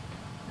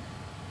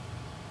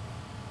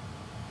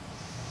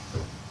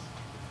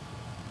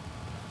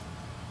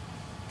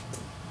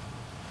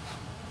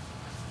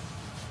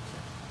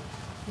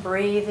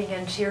 Breathing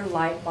into your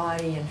light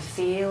body and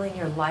feeling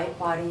your light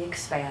body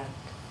expand.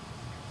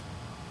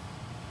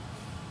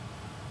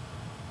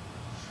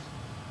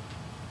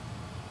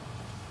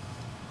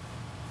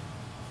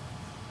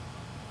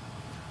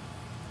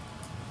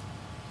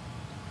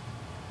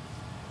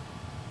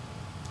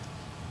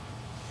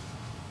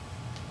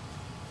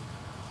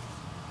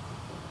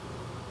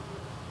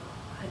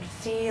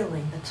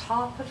 Feeling the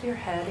top of your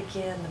head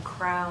again, the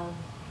crown.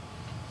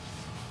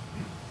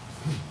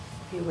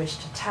 If you wish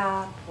to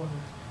tap or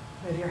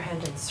move your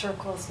hand in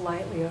circles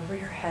lightly over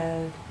your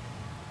head,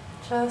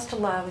 just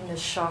allowing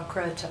this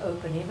chakra to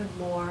open even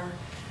more.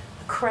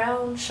 The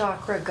crown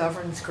chakra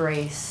governs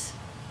grace.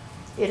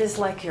 It is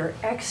like your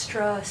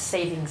extra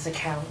savings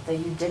account that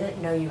you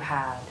didn't know you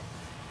had.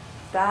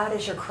 That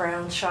is your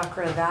crown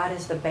chakra. That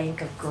is the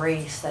bank of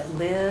grace that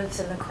lives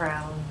in the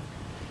crown.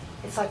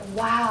 It's like,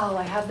 wow,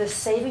 I have this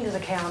savings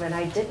account and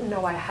I didn't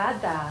know I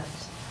had that.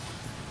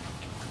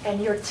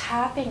 And you're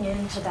tapping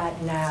into that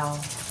now.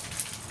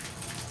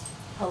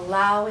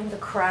 Allowing the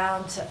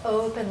crown to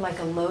open like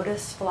a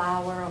lotus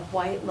flower, a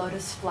white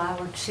lotus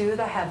flower to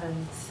the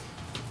heavens.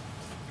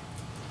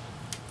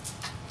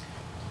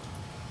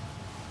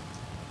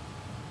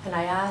 And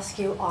I ask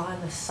you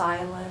on the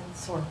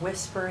silence or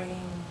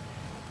whispering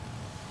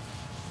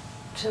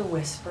to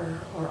whisper,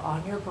 or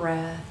on your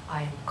breath,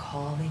 I am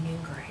calling in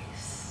grace.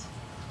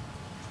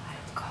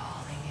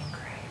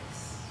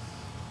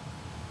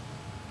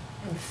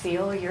 And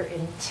feel your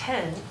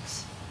intent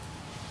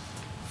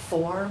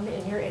form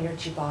in your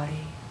energy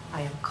body.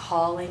 I am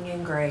calling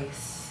in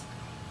grace.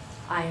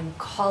 I am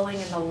calling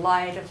in the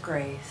light of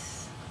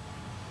grace.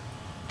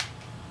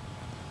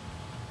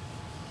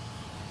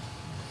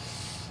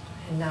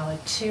 And now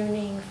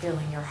attuning,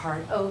 feeling your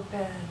heart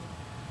open,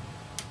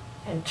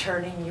 and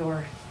turning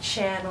your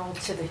channel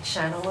to the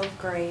channel of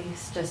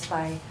grace just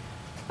by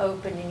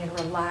opening and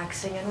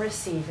relaxing and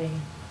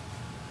receiving.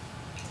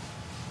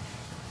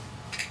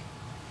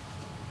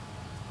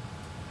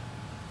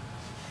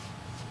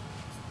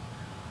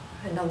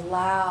 And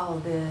allow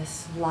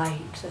this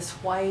light, this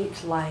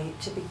white light,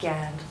 to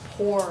begin to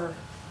pour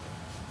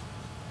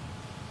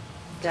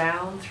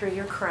down through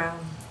your crown,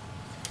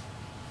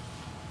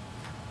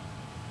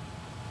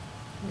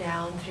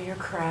 down through your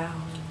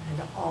crown,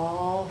 and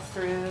all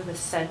through the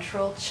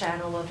central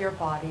channel of your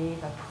body,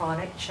 the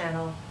pranic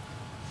channel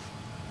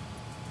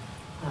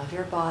of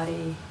your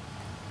body.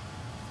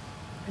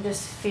 And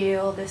just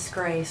feel this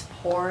grace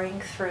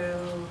pouring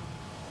through.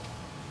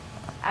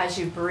 As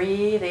you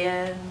breathe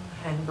in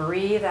and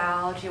breathe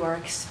out, you are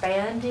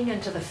expanding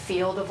into the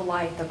field of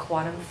light, the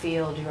quantum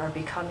field. You are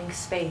becoming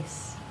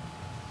space.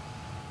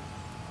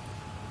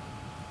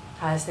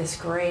 As this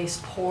grace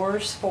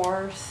pours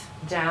forth,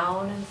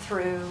 down and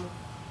through,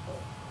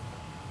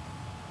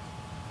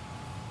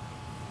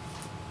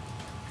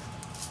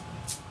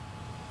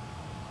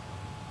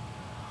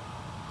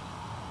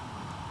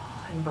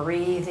 and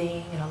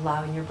breathing and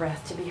allowing your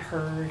breath to be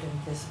heard and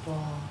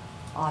visible,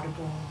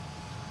 audible.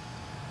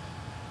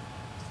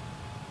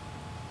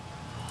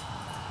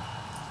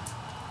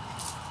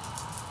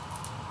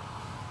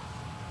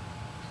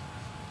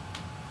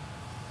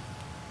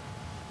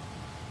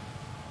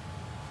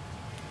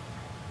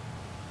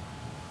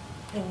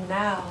 And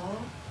now,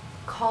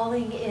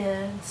 calling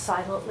in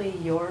silently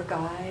your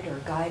guide or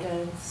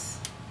guidance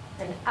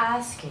and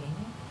asking,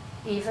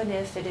 even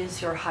if it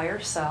is your higher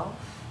self,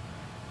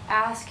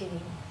 asking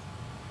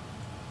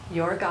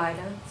your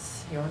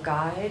guidance, your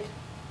guide,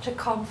 to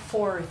come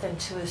forth and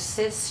to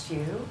assist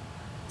you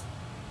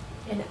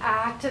in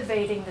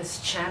activating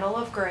this channel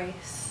of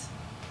grace,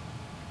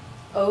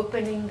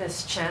 opening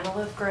this channel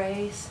of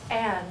grace,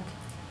 and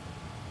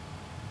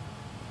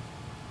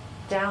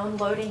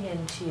downloading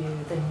into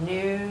you the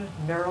new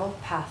neural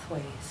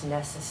pathways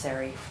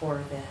necessary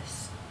for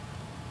this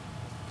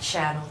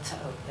channel to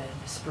open.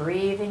 Just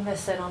breathing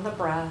this in on the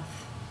breath.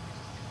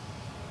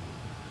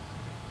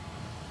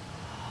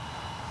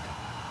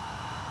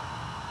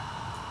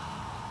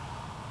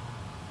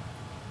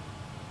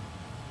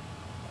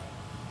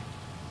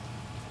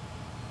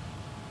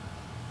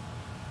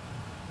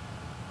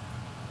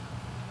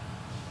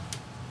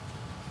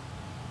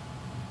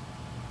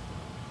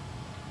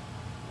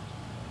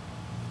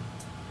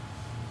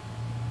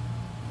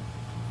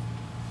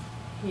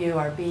 You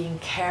are being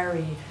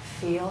carried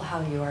feel how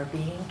you are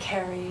being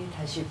carried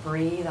as you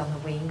breathe on the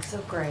wings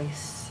of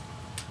grace.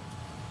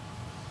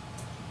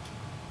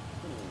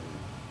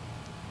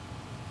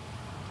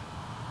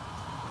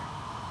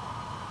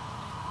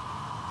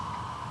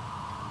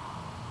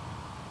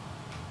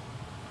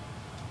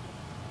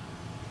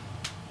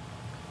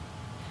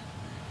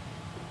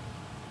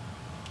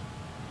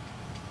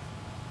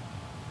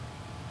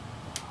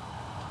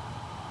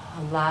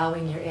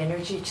 Allowing your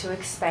energy to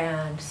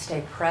expand.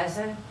 Stay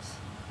present.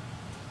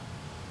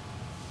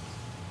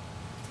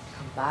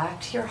 Come back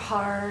to your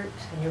heart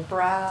and your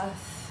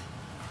breath,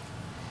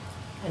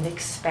 and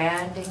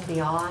expanding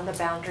beyond the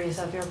boundaries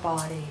of your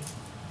body.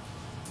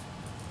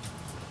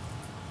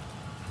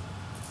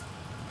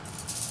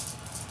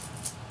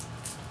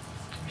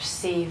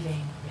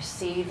 Receiving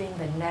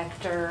the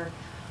nectar,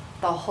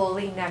 the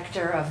holy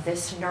nectar of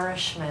this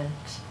nourishment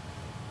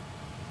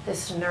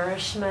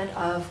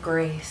of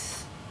grace.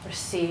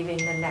 Receiving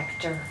the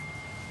nectar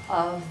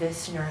of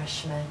this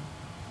nourishment.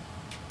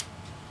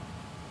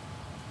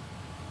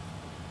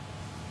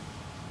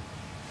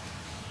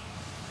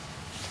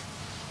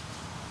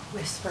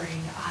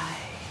 Whispering, I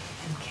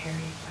am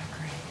carried by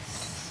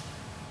grace.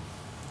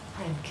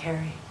 I am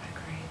carried by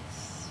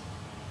grace.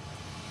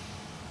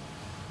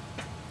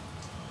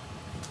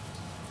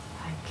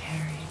 I am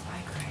carried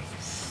by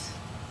grace.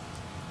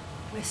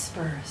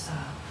 Whispers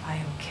of, I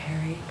am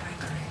carried by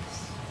grace.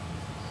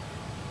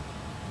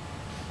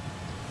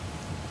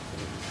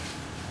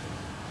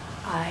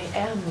 I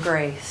am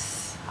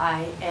grace.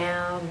 I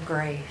am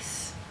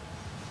grace.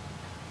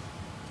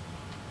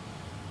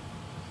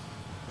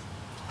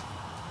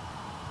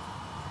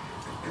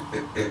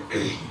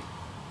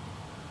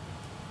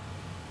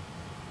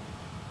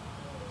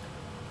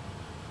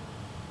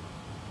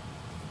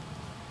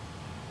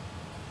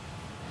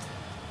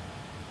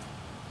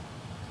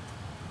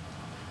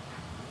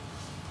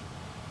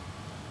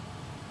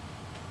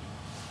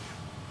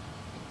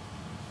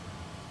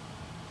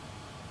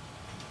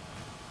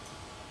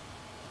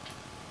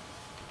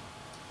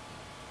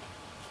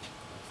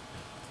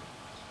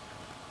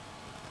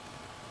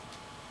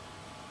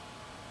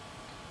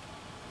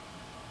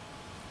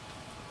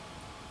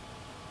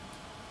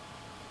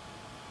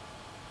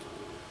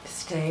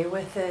 Stay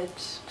with it,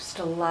 just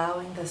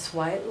allowing this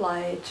white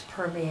light to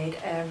permeate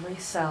every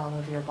cell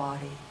of your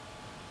body,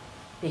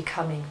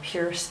 becoming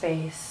pure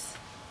space.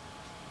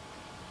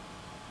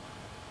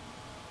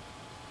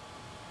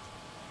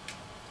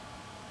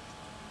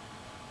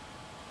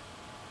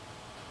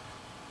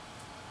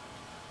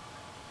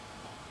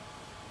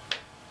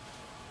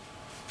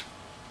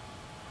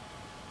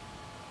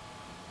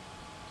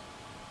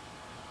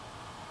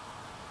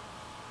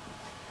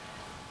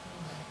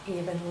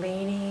 Even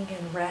leaning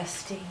and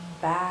resting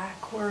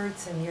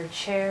backwards in your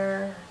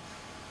chair,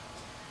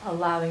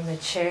 allowing the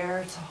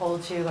chair to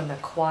hold you and the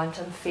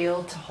quantum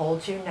field to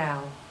hold you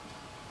now.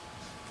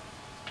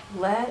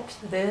 Let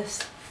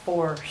this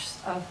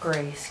force of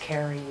grace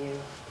carry you,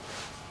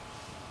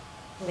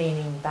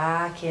 leaning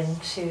back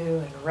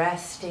into and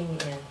resting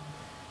in.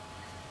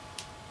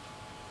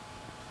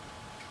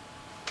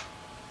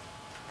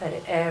 That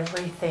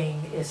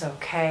everything is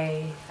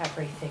okay,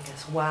 everything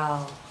is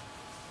well.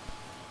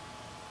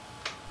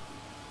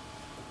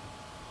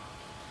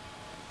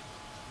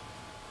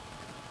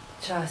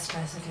 Just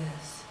as it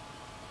is.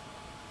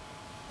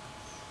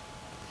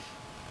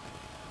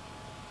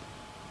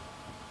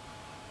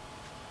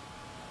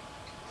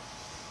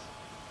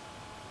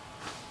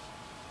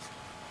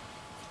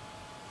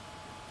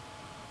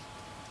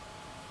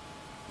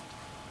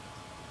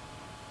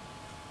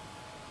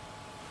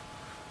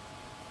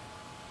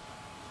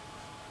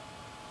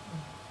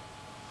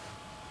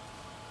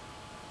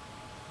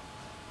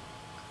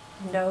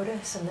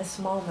 Notice in this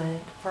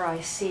moment, for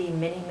I see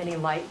many, many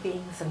light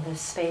beings in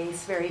this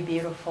space, very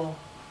beautiful,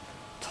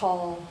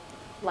 tall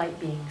light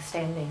beings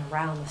standing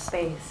around the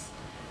space.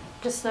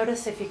 Just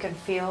notice if you can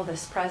feel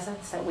this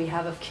presence that we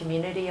have of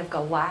community, of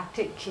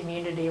galactic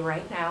community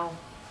right now.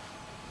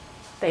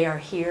 They are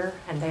here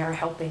and they are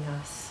helping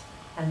us,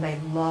 and they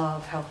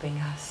love helping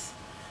us.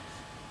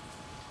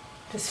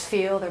 Just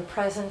feel their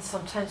presence.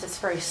 Sometimes it's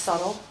very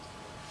subtle.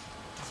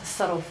 It's a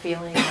subtle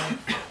feeling of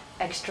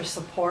extra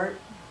support.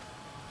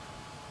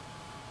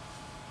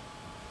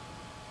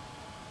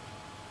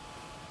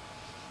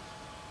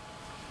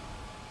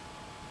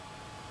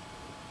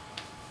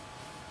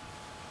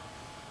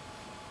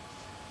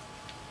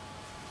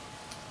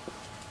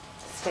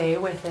 Stay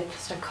with it,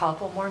 just a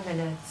couple more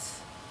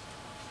minutes.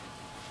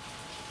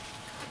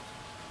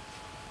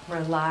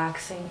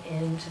 Relaxing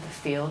into the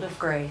field of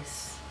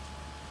grace.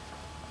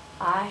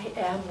 I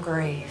am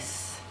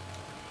grace.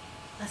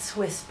 Let's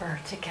whisper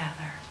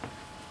together.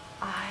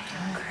 I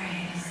am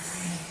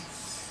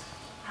grace.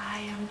 I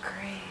am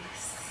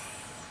grace.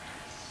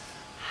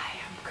 I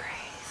am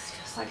grace.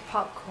 Just like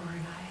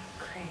popcorn, I am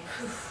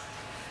grace.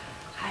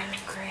 I am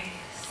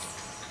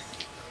grace.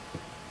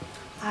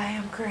 I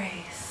am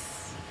grace.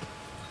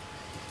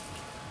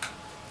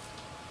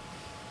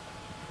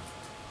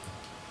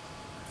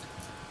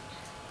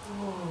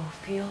 Oh,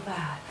 feel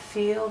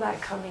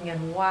that coming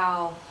in.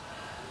 Wow.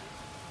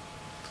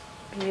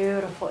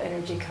 Beautiful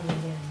energy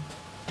coming in.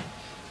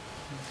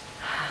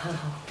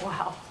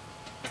 Wow.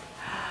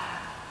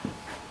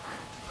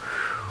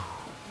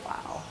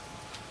 Wow.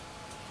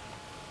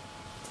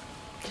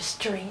 Just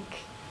drink.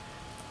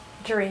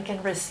 Drink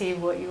and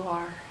receive what you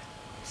are.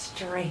 Just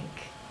drink.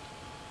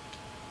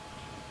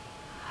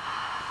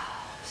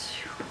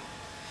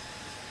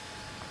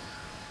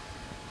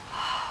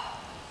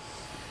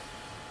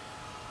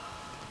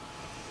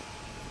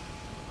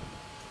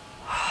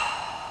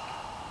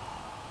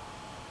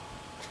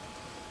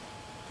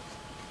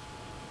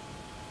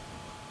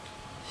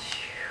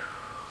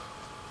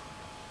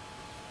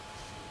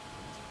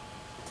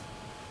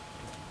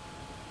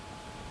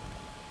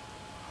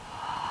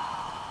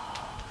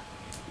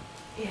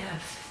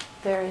 If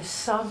there is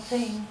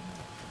something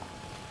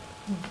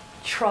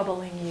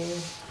troubling you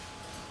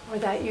or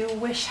that you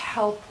wish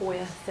help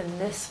with in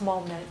this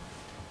moment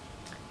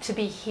to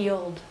be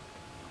healed,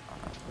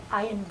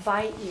 I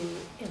invite you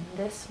in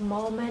this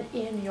moment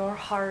in your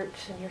heart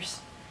and your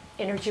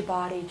energy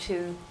body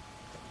to,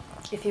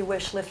 if you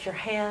wish, lift your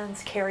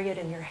hands, carry it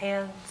in your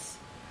hands,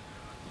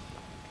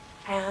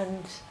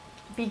 and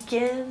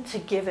begin to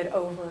give it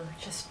over.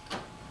 Just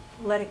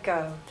let it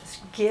go. Just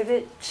give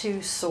it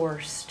to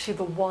Source, to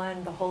the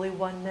One, the Holy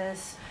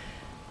Oneness.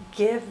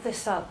 Give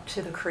this up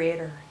to the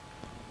Creator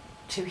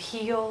to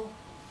heal,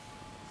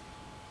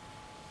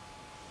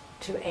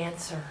 to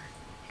answer.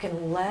 You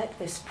can let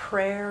this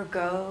prayer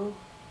go,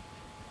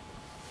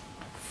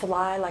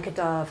 fly like a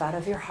dove out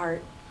of your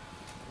heart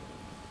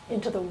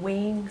into the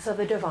wings of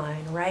the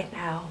divine right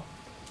now.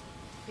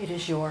 It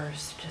is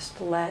yours. Just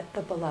let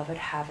the Beloved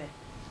have it.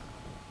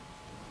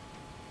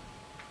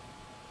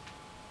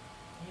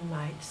 You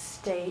might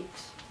state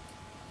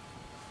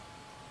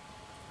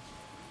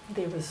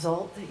the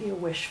result that you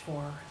wish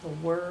for, the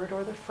word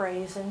or the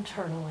phrase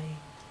internally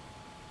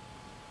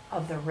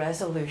of the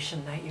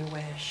resolution that you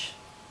wish.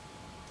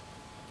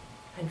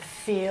 And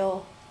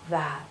feel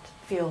that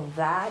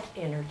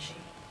energy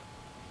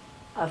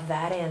of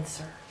that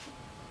answer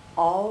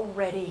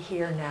already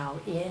here now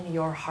in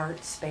your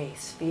heart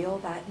space. Feel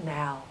that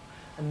now.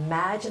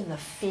 Imagine the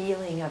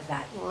feeling of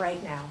that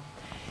right now.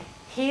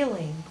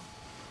 Healing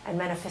and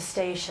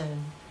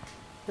manifestation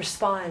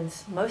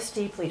responds most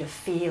deeply to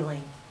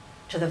feeling,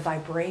 to the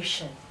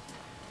vibration.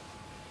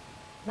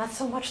 Not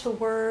so much the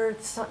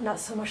words, not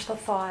so much the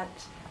thought,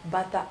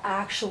 but the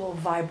actual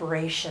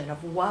vibration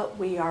of what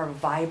we are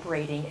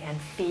vibrating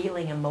and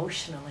feeling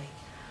emotionally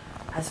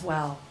as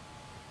well.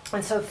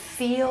 And so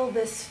feel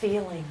this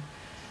feeling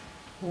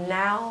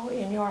now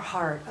in your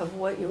heart of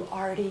what you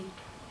already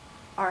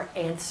are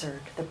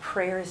answered. The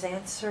prayer is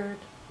answered.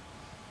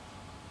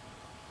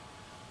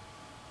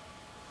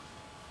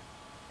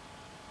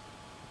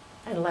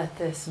 And let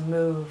this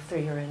move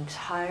through your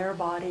entire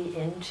body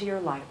into your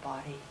light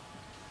body.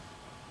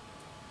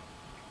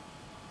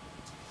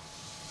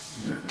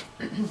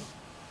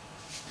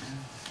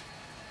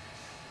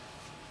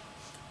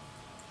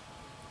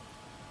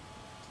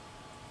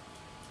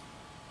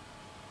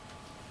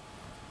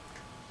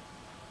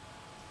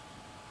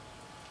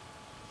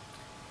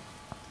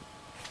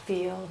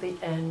 Feel the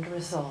end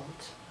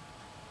result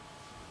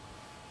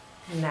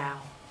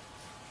now.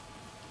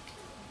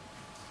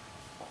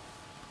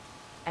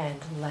 And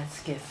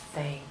let's give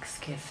thanks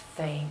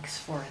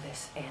for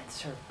this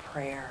answered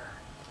prayer.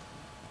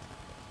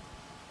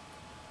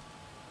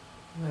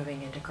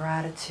 Moving into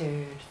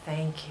gratitude.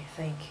 Thank you,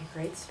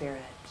 Great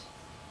Spirit,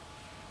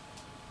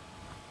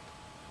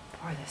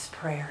 for this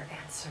prayer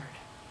answered.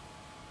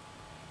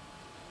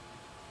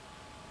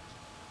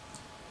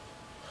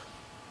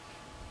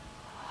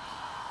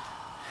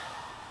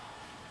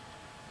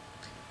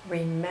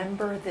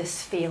 Remember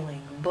this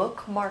feeling,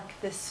 bookmark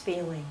this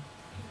feeling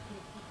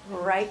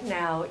right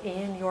now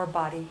in your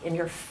body, in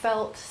your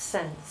felt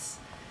sense.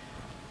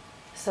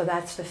 So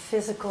that's the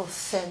physical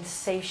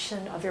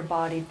sensation of your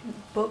body.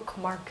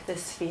 Bookmark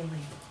this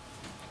feeling.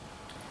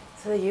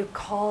 So that you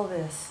call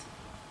this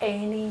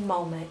any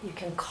moment, you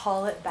can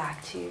call it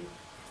back to you.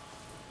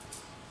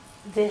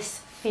 This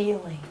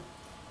feeling,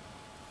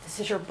 this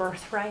is your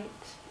birthright.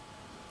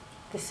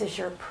 This is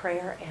your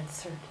prayer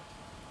answered.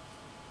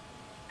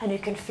 And you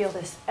can feel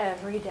this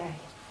every day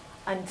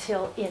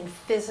until in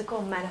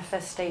physical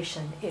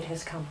manifestation it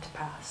has come to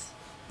pass.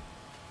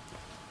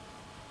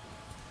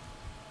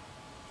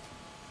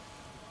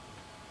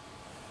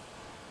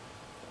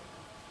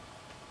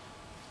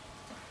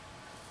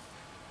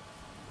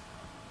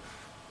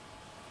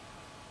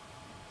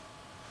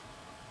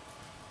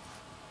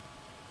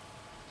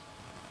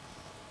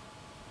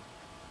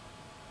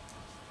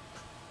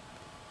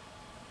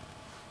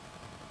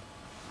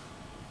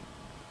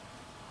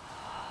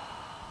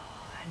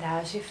 And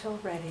as you feel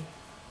ready,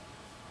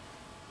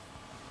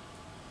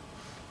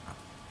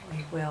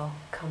 we will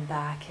come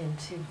back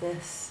into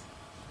this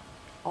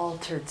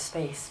altered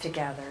space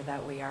together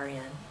that we are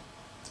in.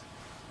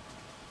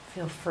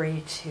 Feel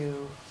free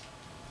to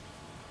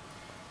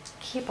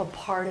keep a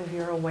part of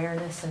your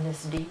awareness in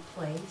this deep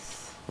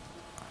place,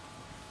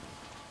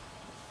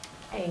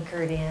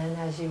 anchored in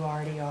as you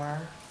already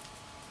are.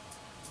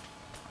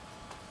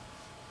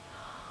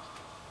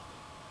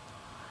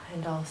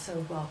 and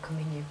also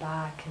welcoming you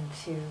back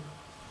into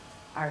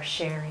our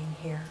sharing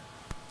here.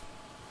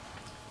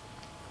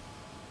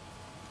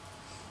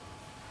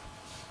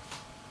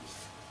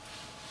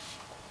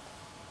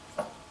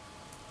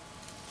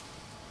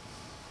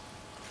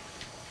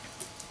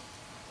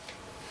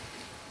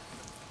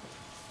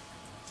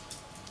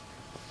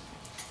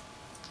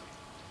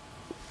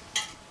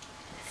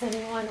 Does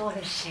anyone want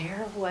to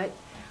share what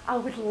I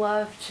would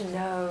love to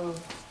know?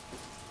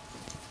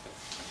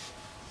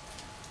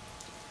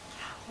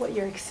 What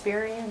your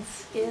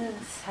experience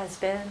has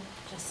been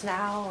just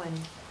now, and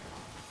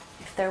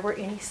if there were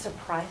any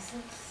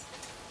surprises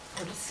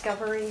or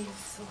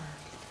discoveries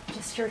or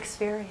just your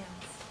experience.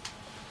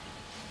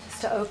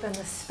 Just to open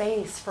the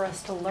space for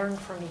us to learn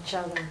from each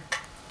other.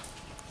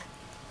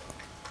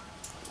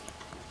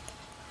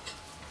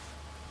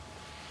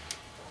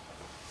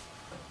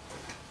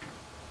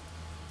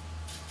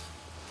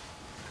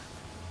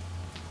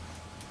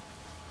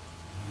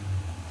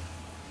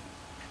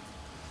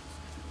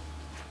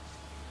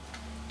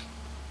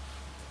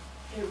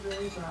 It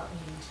really brought me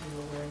into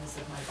awareness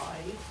of my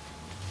body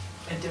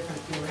and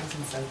different feelings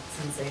and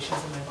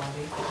sensations in my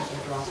body because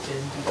I dropped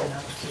in deep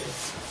enough to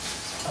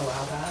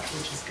allow that,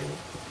 which is good.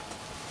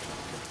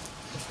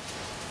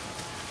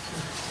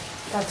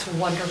 That's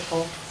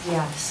wonderful.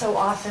 Yeah, so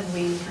often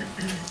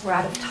we're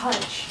out of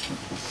touch.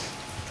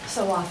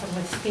 So often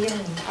with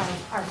feeling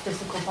our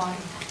physical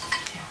body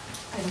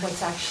and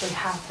what's actually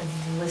happening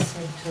and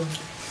listening to it.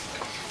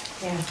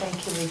 Yeah,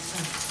 thank you, Lisa.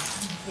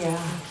 Yeah,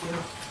 Thank you.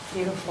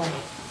 Beautiful.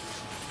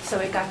 So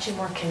it got you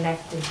more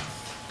connected.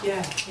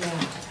 Yeah.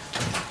 Yeah.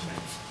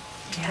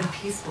 And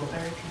peaceful,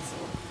 very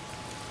peaceful.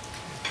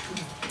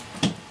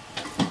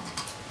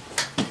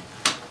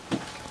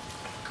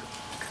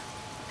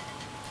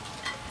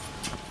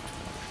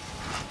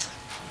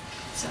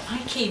 So I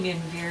came in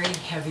very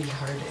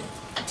heavy-hearted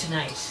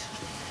tonight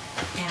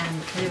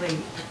and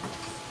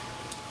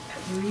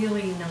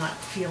really not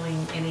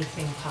feeling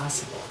anything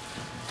possible.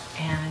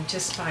 And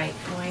just by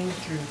going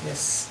through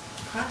this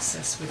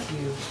process with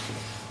you,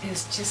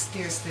 there's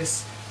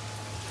this,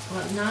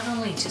 well, not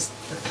only just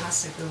the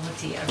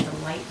possibility of the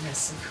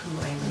lightness of who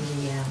I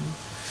really am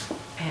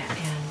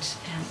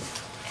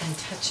and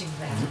touching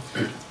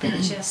that,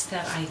 but just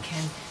that I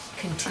can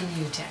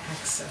continue to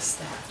access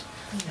that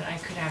I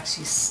could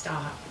actually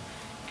stop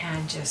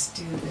and just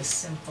do this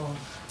simple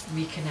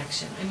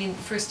reconnection. I mean,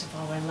 first of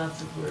all, I love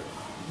the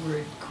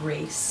word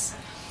grace,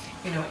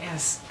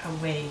 as a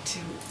way to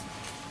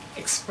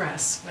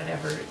express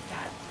whatever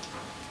that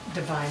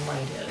divine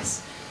light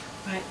is.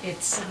 But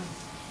it's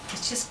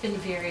just been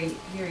very,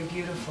 very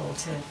beautiful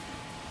to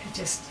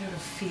just sort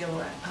of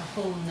feel a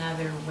whole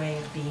nother way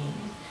of being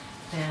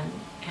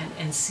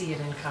and see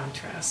it in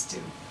contrast to,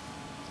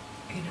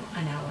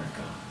 an hour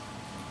ago.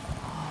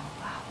 Oh,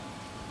 wow.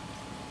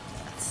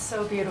 That's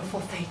so beautiful,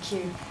 thank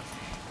you.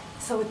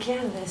 So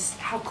again,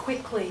 how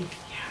quickly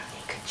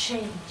it could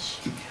change.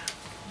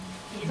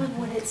 Even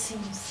when it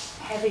seems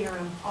heavier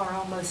or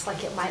almost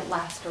like it might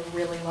last a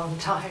really long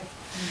time.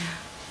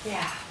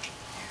 Yeah.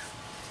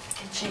 It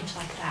can change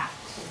like that.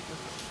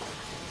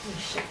 You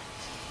shift.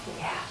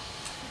 Yeah.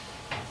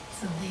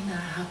 Something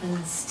that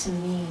happens to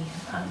me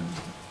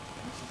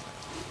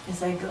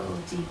is I go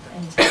deep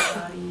into the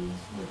body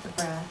with the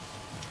breath,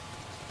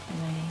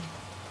 and I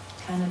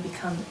kind of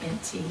become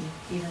empty,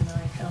 even though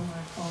I feel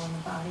more full in the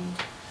body.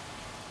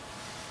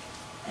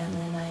 And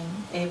then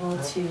I'm able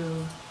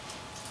to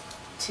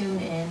tune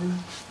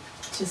in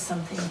to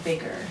something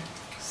bigger.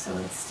 So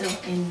it's still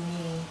in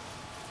me,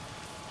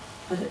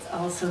 but it's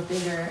also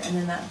bigger. And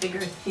then that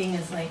bigger thing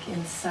is like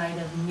inside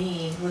of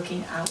me,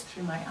 looking out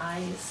through my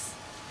eyes.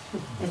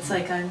 It's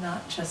like I'm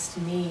not just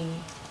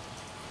me,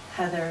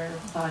 Heather,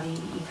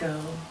 body, ego.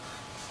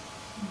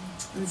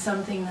 And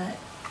something that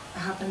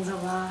happens a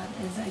lot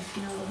is I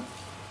feel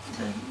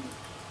the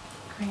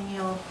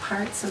cranial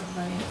parts of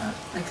my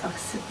like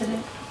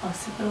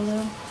occipital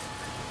lobe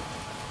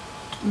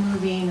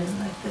moving in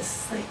like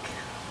this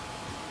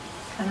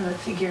kind of a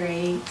figure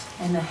 8,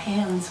 and the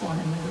hands want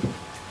to move.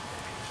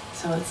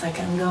 So it's like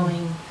I'm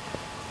going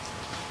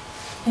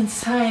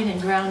inside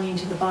and grounding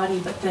to the body,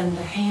 but then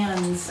the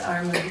hands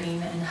are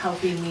moving and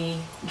helping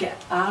me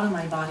get out of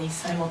my body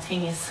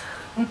simultaneously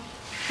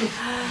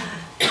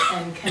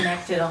and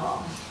connect it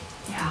all.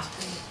 Yeah.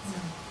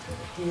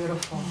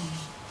 Beautiful.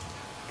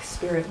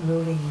 Spirit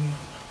moving you.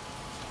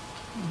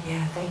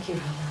 Yeah, thank you,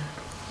 Heather.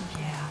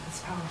 Yeah, that's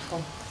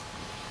powerful.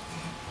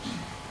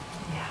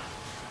 Yeah.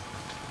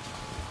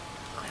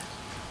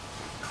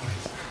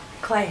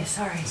 Clay,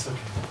 sorry. It's okay.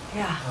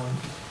 Yeah.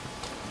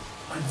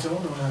 I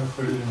don't know how to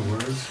put it in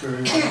words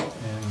very well,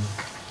 and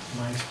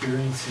my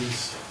experience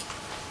is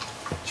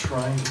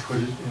trying to put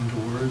it into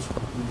words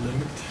would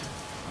limit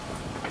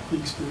the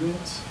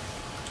experience.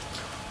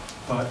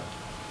 But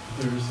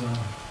there's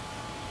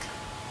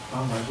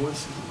wow, my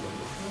voice is a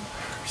little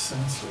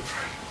sensitive.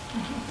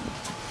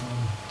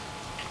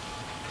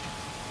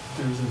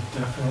 There's a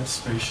definite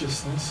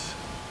spaciousness,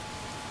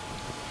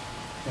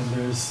 and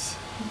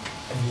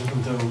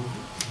even though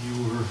you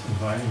were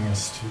inviting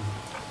us to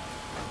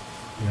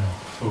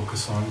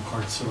focus on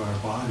parts of our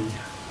body.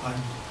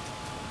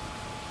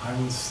 I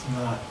was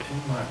not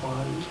in my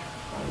body.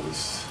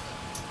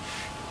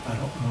 I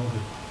don't know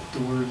the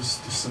word is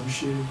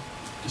dissociative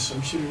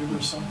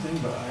or something,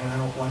 but I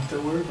don't like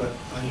that word, but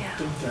I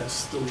think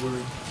that's the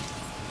word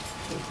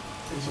that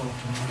is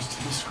often used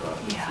to describe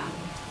it. Yeah.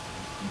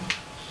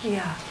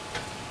 Yeah.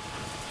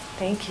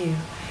 Thank you.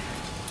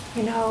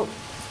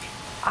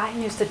 I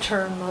use the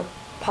term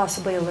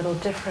possibly a little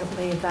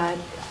differently, that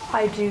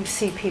I do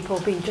see people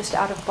be just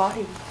out of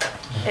body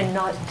and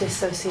not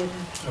dissociative.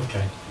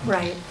 Okay.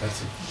 Right.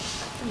 That's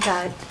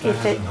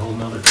a whole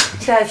nother.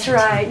 That's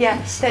right.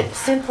 Yeah. That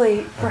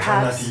simply, perhaps. I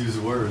try not to use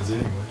words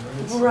anyway.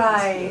 Right.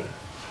 Right.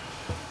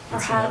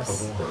 It's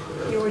Perhaps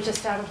ineffable. you were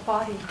just out of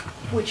body,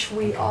 which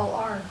we all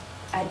are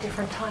at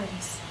different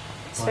times,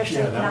 especially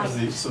Well, at that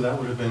night. was so that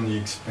would have been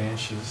the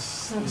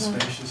spaciousness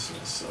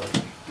of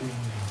being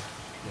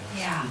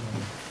Yeah.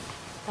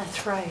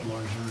 That's right.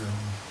 larger.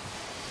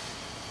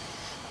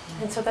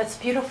 And so that's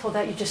beautiful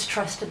that you just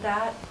trusted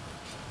that,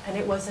 and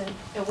it wasn't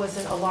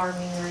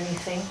alarming or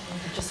anything. You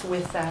were just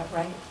with that,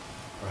 right?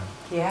 Right.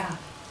 Yeah.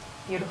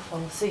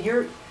 Beautiful. So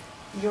your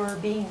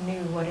being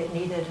knew what it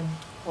needed and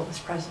what was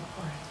present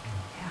for it.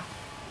 Yeah.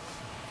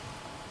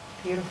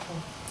 Beautiful.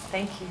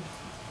 Thank you.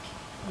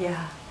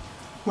 Yeah.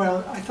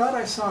 Well, I thought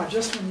I saw,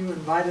 just when you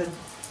invited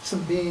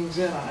some beings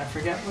in, I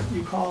forget what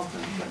you called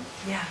them, but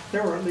Yeah.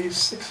 there were at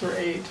least 6 or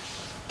 8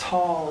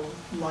 tall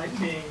light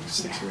beings,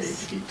 6 or 8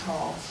 feet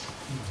tall,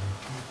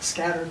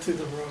 scattered through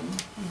the room.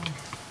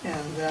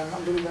 And then a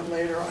little bit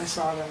later, I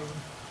saw them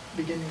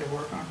beginning to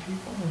work on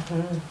people.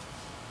 Mm-hmm.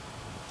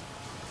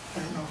 I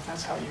don't know if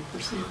that's how you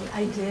perceive it.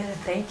 I did.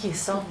 Thank you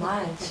so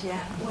much.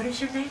 Yeah. What is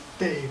your name?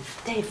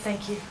 Dave. Dave,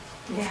 thank you.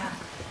 Yeah.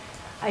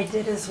 I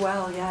did as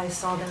well. Yeah, I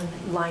saw them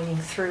lining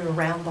through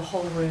around the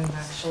whole room,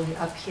 actually,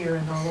 up here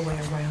and all the way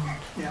around.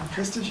 Yeah,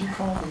 just as you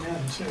called them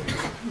in, too.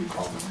 You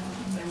called them in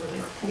and they were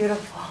there.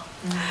 Beautiful.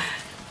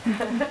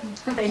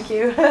 Thank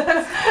you.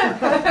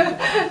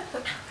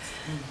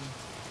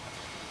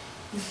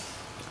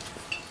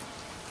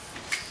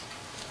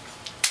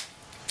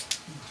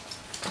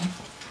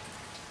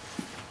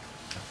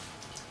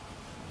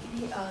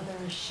 Any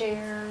other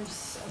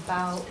shares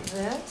about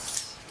this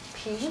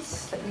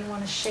piece that you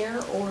want to share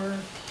or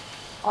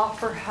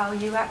offer how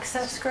you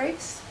access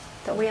grace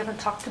that we haven't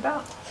talked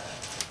about?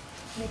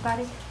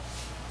 Anybody?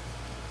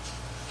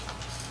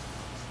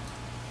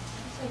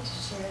 I'd like to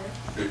share.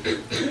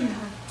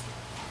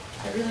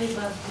 I really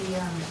love the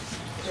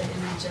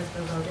image of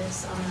the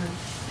lotus on the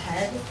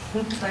head.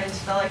 So I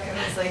just felt like I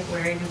was like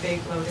wearing a big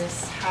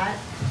lotus hat.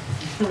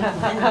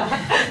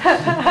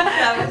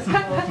 That was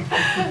cool.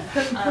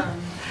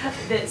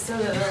 So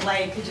that the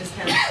light could just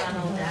kind of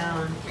funnel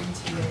down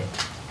into it.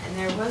 And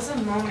there was a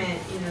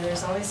moment,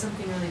 there's always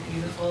something really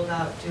beautiful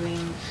about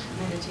doing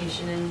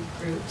meditation in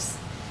groups.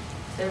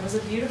 There was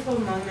a beautiful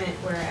moment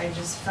where I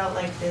just felt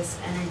like this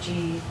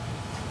energy,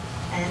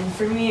 and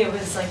for me it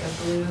was like a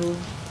blue,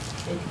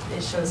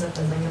 it shows up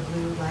as like a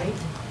blue light,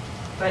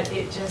 but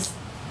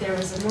there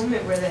was a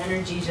moment where the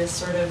energy just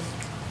sort of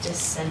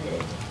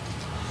descended,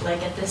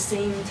 like at the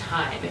same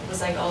time. It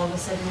was like all of a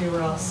sudden we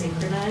were all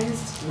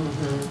synchronized.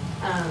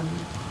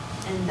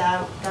 And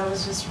that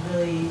was just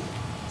really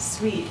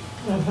sweet.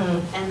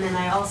 And then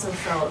I also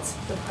felt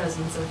the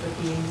presence of the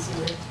beings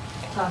you were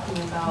talking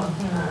about,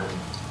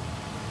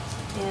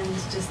 and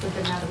just the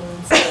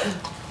benevolence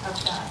of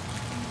that.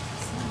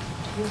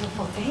 So.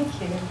 Beautiful,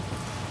 thank you.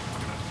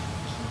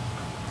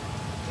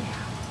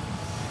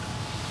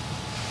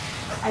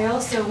 I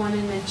also want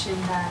to mention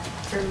that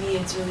for me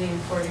it's really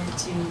important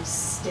to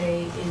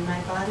stay in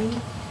my body,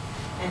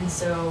 and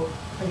so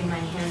putting my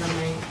hand on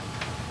my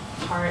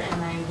heart and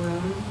my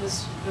womb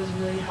was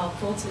really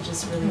helpful to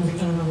just really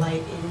bringing the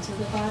light into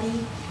the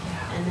body.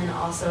 And then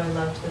also I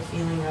loved the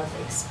feeling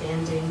of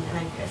expanding, and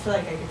I feel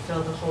like I could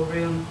feel the whole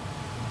room,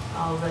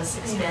 all of us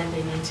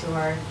expanding into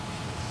our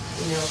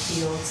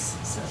fields,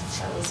 so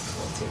that was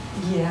cool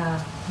too.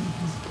 Yeah,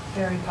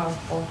 very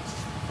powerful.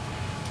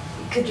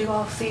 Could you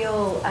all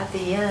feel at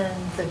the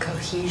end the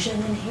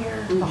cohesion in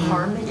here, the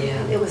harmony?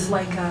 Yeah. It was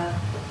like a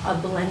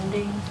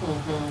blending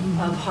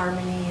of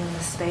harmony in the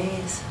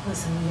space. It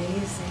was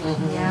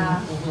amazing.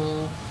 Yeah.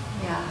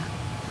 Yeah.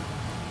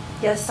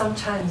 Yes,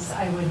 sometimes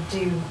I would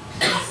do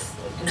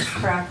this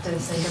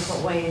practice in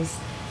different ways.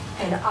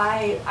 And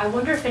I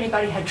wonder if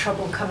anybody had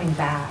trouble coming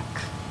back,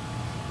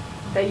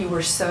 that you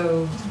were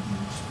so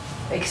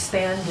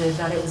expanded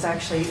that it was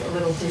actually a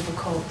little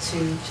difficult to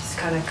just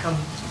kind of come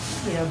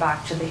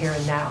back to the here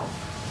and now.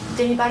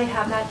 Did anybody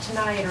have that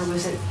tonight, or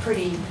was it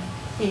pretty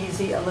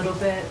easy a little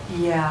bit?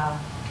 Yeah.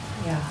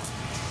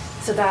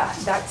 So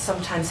that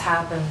sometimes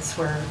happens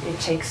where it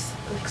takes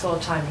a little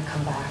time to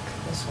come back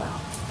as well.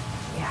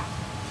 Yeah.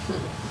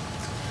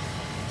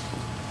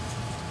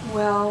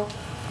 Well,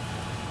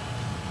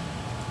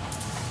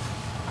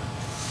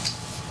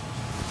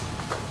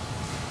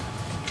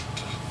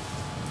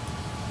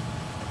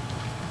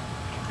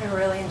 I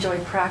really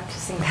enjoyed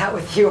practicing that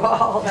with you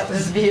all. That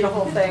was a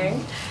beautiful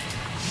thing.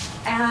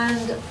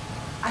 And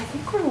I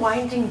think we're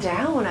winding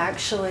down,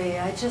 actually.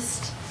 I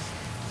just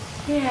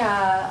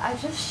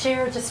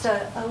share just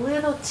a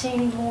little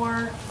teeny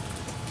more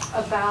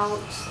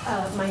about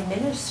my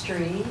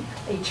ministry,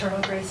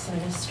 Eternal Grace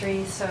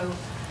Ministry. So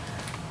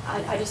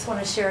I just want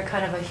to share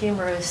kind of a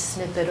humorous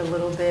snippet a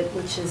little bit,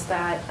 which is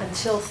that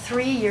until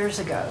 3 years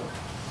ago,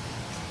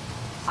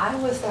 I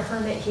was the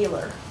hermit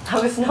healer. I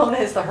was known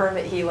as the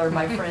hermit healer.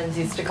 My friends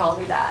used to call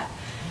me that.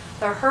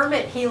 The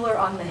hermit healer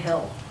on the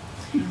hill.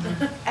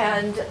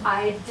 And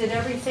I did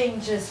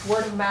everything just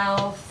word of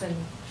mouth, and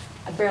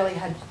I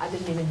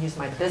didn't even use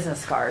my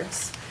business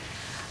cards.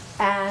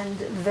 And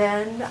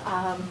then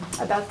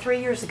about 3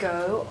 years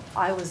ago,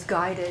 I was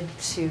guided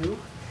to,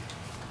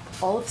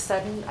 all of a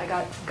sudden, I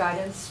got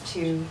guidance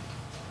to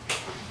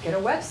get a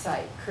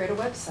website, create a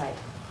website.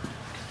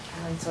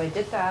 And so I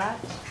did that.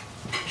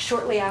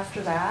 Shortly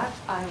after that,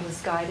 I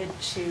was guided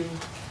to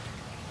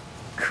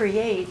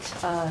create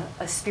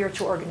a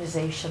spiritual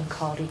organization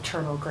called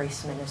Eternal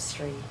Grace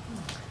Ministry,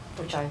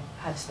 which I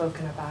have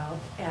spoken about,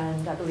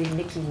 and I believe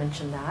Nikki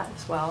mentioned that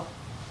as well.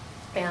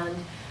 And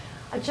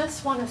I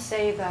just want to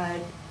say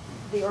that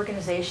the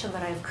organization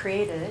that I've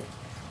created,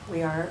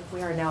 we are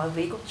now a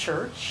legal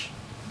church,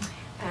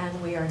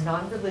 and we are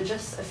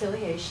non-religious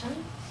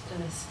affiliation,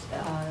 just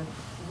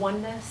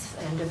oneness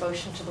and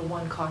devotion to the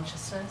one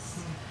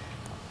consciousness.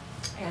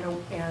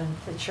 And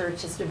the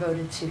church is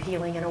devoted to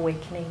healing and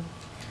awakening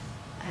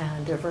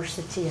and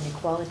diversity and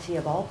equality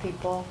of all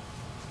people.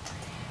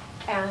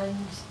 And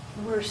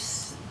we're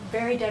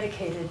very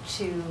dedicated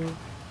to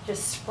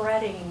just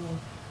spreading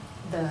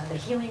the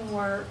healing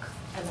work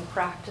and the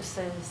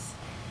practices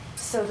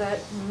so that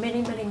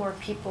many, many more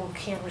people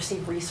can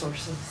receive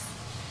resources.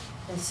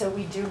 And so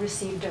we do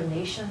receive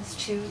donations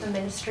to the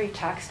ministry,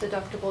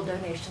 tax-deductible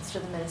donations to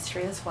the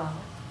ministry as well.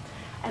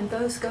 And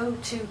those go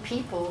to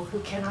people who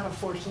cannot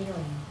afford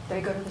healing.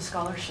 They go to the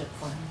scholarship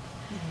fund.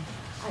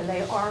 Mm-hmm. And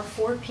they are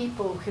for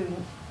people who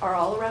are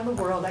all around the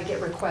world. I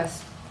get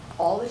requests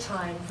all the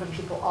time from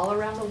people all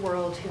around the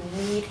world who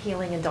need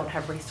healing and don't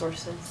have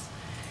resources.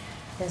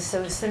 And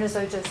so as soon as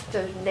those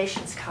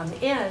donations come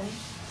in,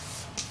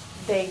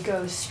 they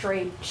go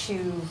straight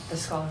to the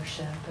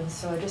scholarship. And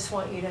so I just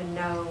want you to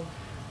know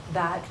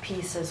that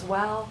piece as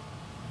well.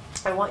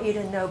 I want you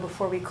to know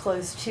before we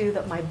close too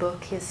that my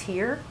book is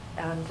here,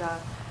 and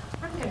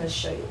I'm going to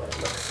show you what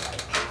it looks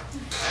like.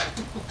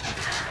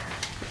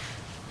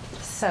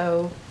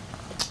 So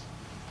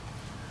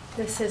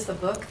this is the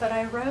book that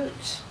I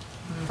wrote,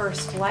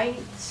 First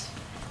Light,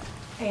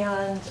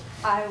 and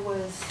I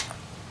was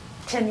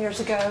 10 years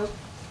ago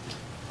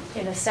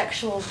in a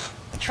sexual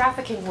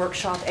trafficking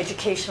workshop,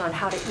 education on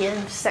how to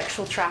end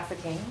sexual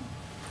trafficking,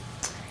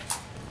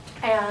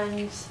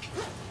 and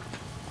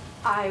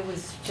I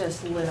was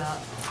just lit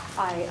up.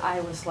 I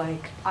was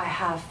like, I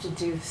have to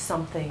do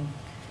something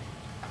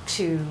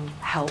to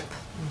help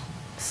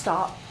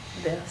stop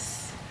this.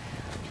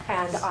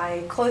 And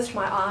I closed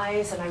my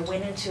eyes and I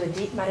went into a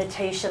deep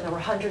meditation. There were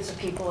hundreds of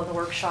people in the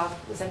workshop.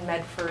 It was in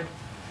Medford.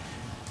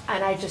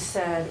 And I just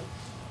said,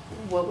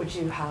 what would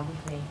you have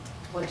of me?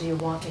 What do you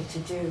want me to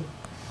do?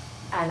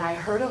 And I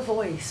heard a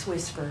voice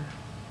whisper,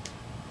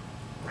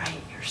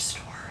 write your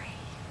story.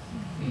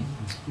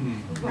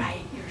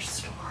 Write your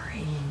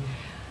story.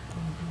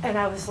 And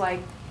I was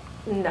like,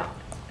 no,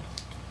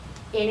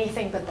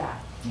 anything but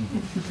that.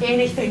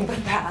 Anything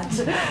but that.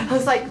 I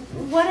was like,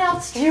 what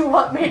else do you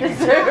want me to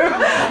do?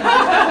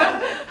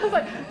 I was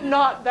like,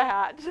 not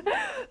that.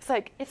 It's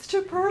like, it's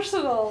too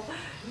personal.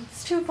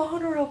 It's too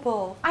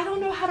vulnerable. I don't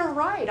know how to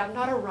write. I'm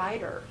not a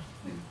writer.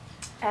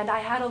 And I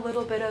had a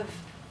little bit of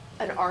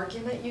an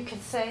argument, you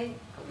could say,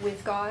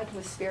 with God,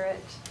 with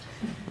Spirit.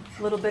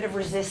 A little bit of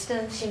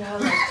resistance, you know,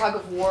 like tug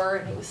of war.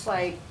 And it was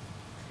like,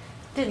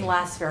 didn't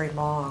last very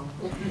long.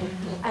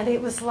 And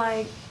it was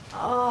like,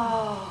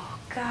 oh,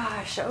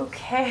 gosh,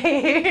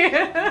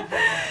 okay.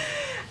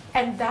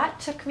 And that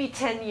took me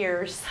 10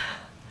 years.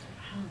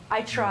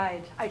 I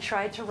tried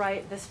to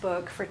write this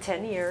book for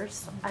 10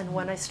 years. And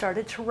when I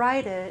started to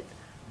write it,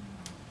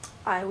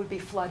 I would be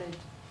flooded.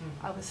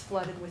 I was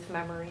flooded with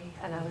memory,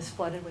 and I was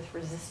flooded with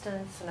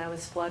resistance, and I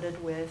was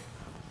flooded with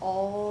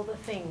all the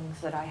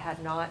things that I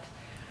had not,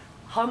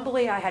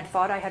 humbly, I had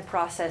thought I had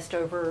processed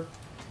over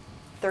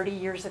 30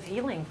 years of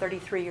healing,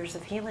 33 years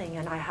of healing,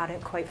 and I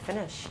hadn't quite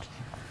finished.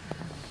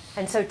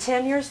 And so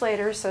 10 years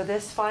later, so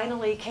this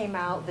finally came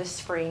out this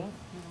spring,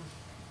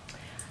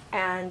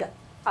 and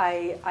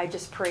I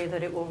just pray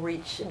that it will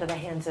reach into the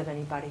hands of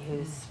anybody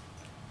who's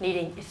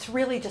needing, it's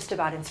really just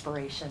about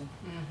inspiration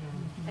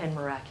and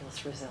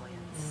miraculous resilience.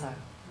 So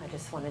I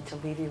just wanted to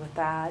leave you with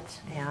that.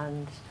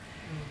 And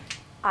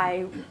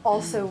I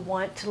also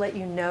want to let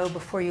you know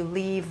before you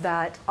leave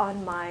that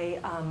on my,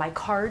 my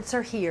cards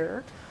are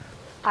here.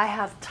 I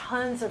have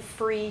tons of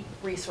free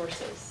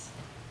resources.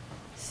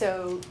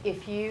 So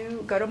if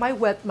you go to my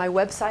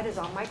website is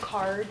on my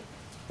card.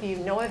 If you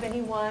know of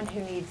anyone who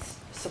needs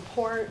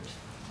support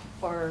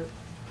or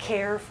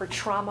care for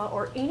trauma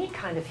or any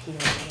kind of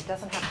healing, it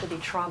doesn't have to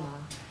be trauma,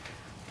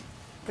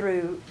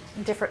 through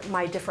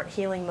my different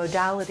healing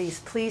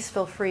modalities, please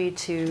feel free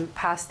to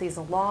pass these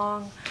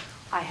along.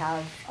 I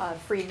have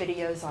free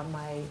videos on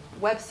my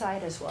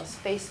website as well as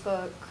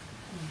Facebook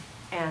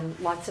and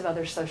lots of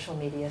other social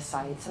media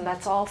sites. And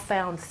that's all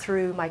found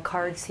through my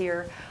cards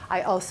here.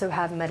 I also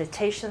have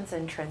meditations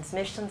and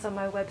transmissions on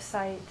my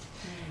website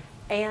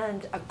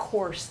and a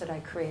course that I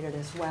created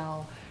as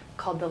well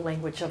called The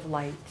Language of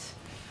Light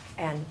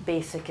and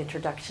Basic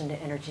Introduction to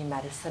Energy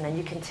Medicine. And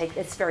you can take,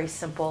 it's very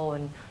simple,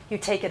 and you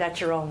take it at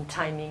your own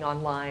timing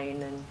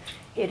online, and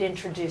it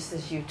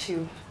introduces you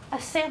to a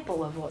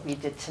sample of what we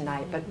did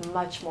tonight, but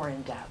much more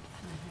in depth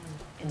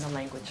in the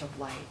language of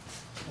light.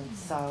 And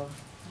so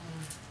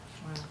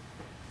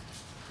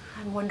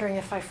I'm wondering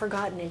if I've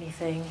forgotten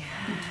anything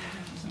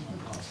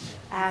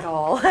at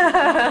all.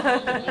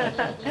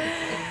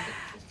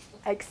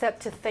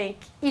 Except to thank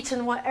each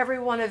and every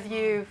one of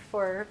you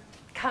for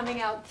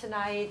coming out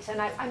tonight. And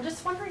I'm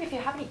just wondering if you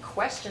have any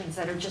questions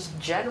that are just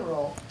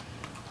general,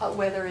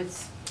 whether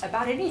it's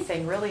about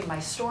anything really, my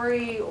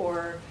story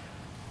or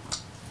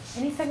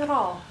anything at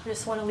all. I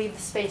just want to leave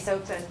the space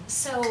open.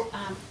 So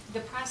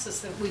the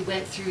process that we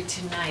went through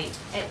tonight,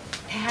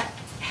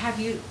 have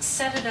you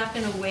set it up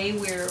in a way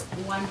where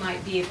one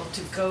might be able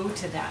to go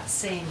to that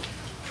same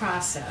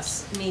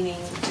process, meaning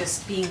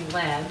just being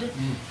led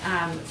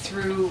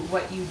through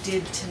what you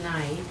did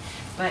tonight,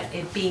 but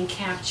it being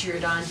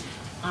captured on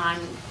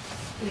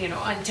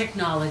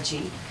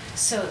technology,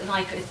 so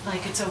like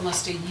it's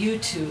almost a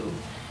YouTube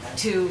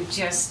to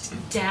just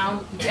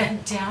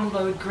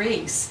download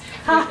grace.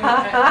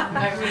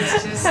 I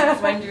was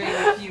just wondering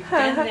if you've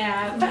done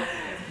that.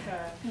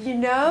 You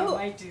know, you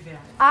might do that.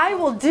 I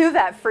will do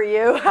that for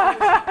you.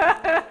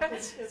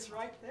 It's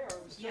right there,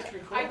 it was just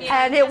recorded.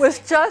 And it was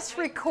just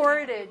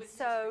recorded,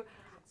 so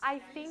I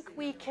think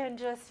we can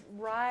just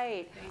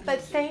write.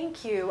 But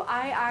thank you.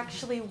 I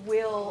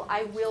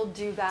will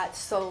do that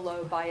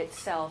solo by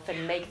itself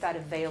and make that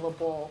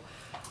available.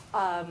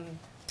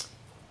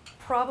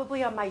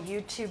 Probably on my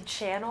YouTube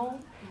channel,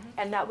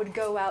 and that would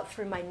go out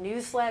through my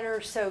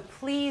newsletter. So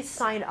please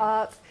sign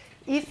up.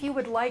 If you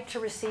would like to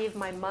receive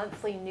my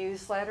monthly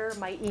newsletter,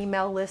 my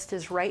email list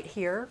is right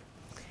here.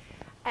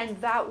 And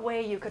that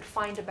way you could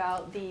find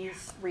about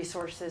these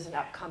resources and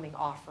upcoming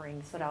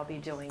offerings that I'll be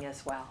doing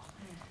as well.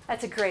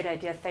 That's a great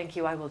idea. Thank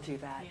you. I will do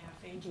that. Yeah,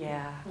 thank you.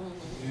 Yeah.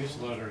 The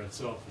newsletter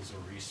itself is a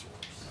resource.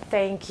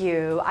 Thank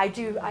you. I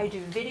do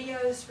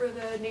videos for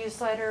the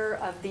newsletter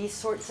of these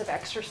sorts of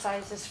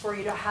exercises for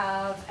you to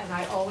have, and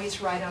I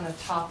always write on a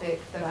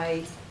topic that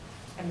I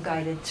am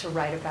guided to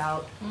write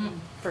about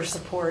for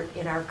support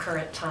in our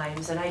current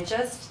times. And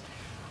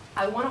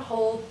I want to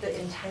hold the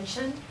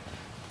intention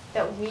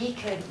that we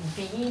could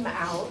beam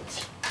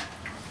out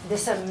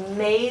this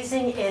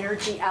amazing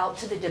energy out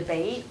to the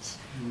debate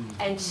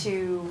and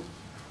to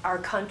our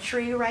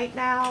country right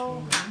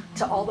now,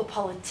 to all the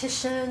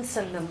politicians,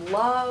 send them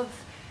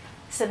love,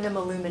 send them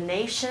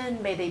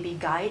illumination. May they be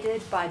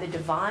guided by the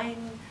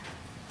divine.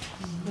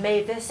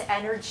 May this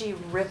energy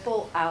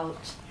ripple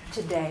out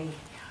today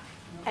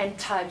and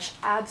touch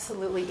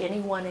absolutely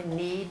anyone in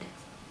need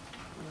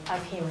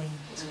of healing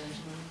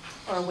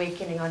or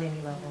awakening on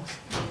any level.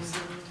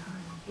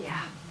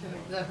 Yeah.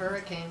 The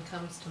hurricane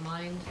comes to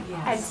mind.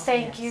 And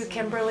thank you,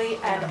 Kimberly,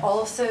 and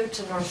also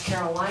to North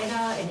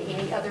Carolina and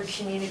any other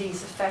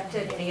communities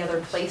affected, any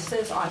other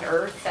places on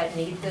earth that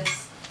need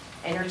this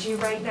energy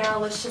right now.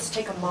 Let's just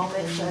take a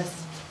moment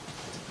just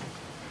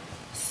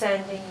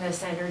sending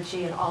this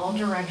energy in all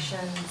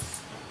directions.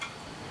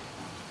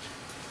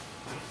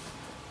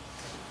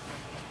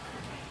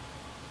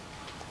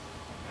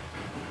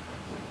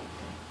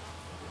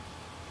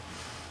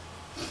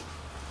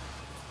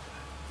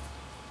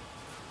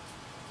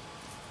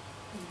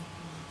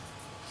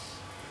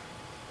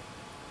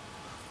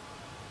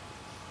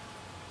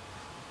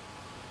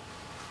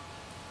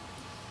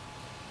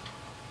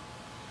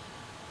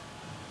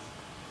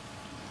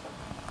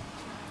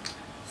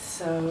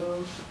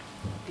 So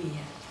be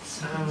it.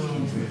 So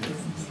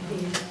be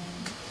it.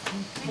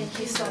 Thank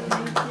you so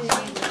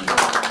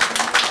much.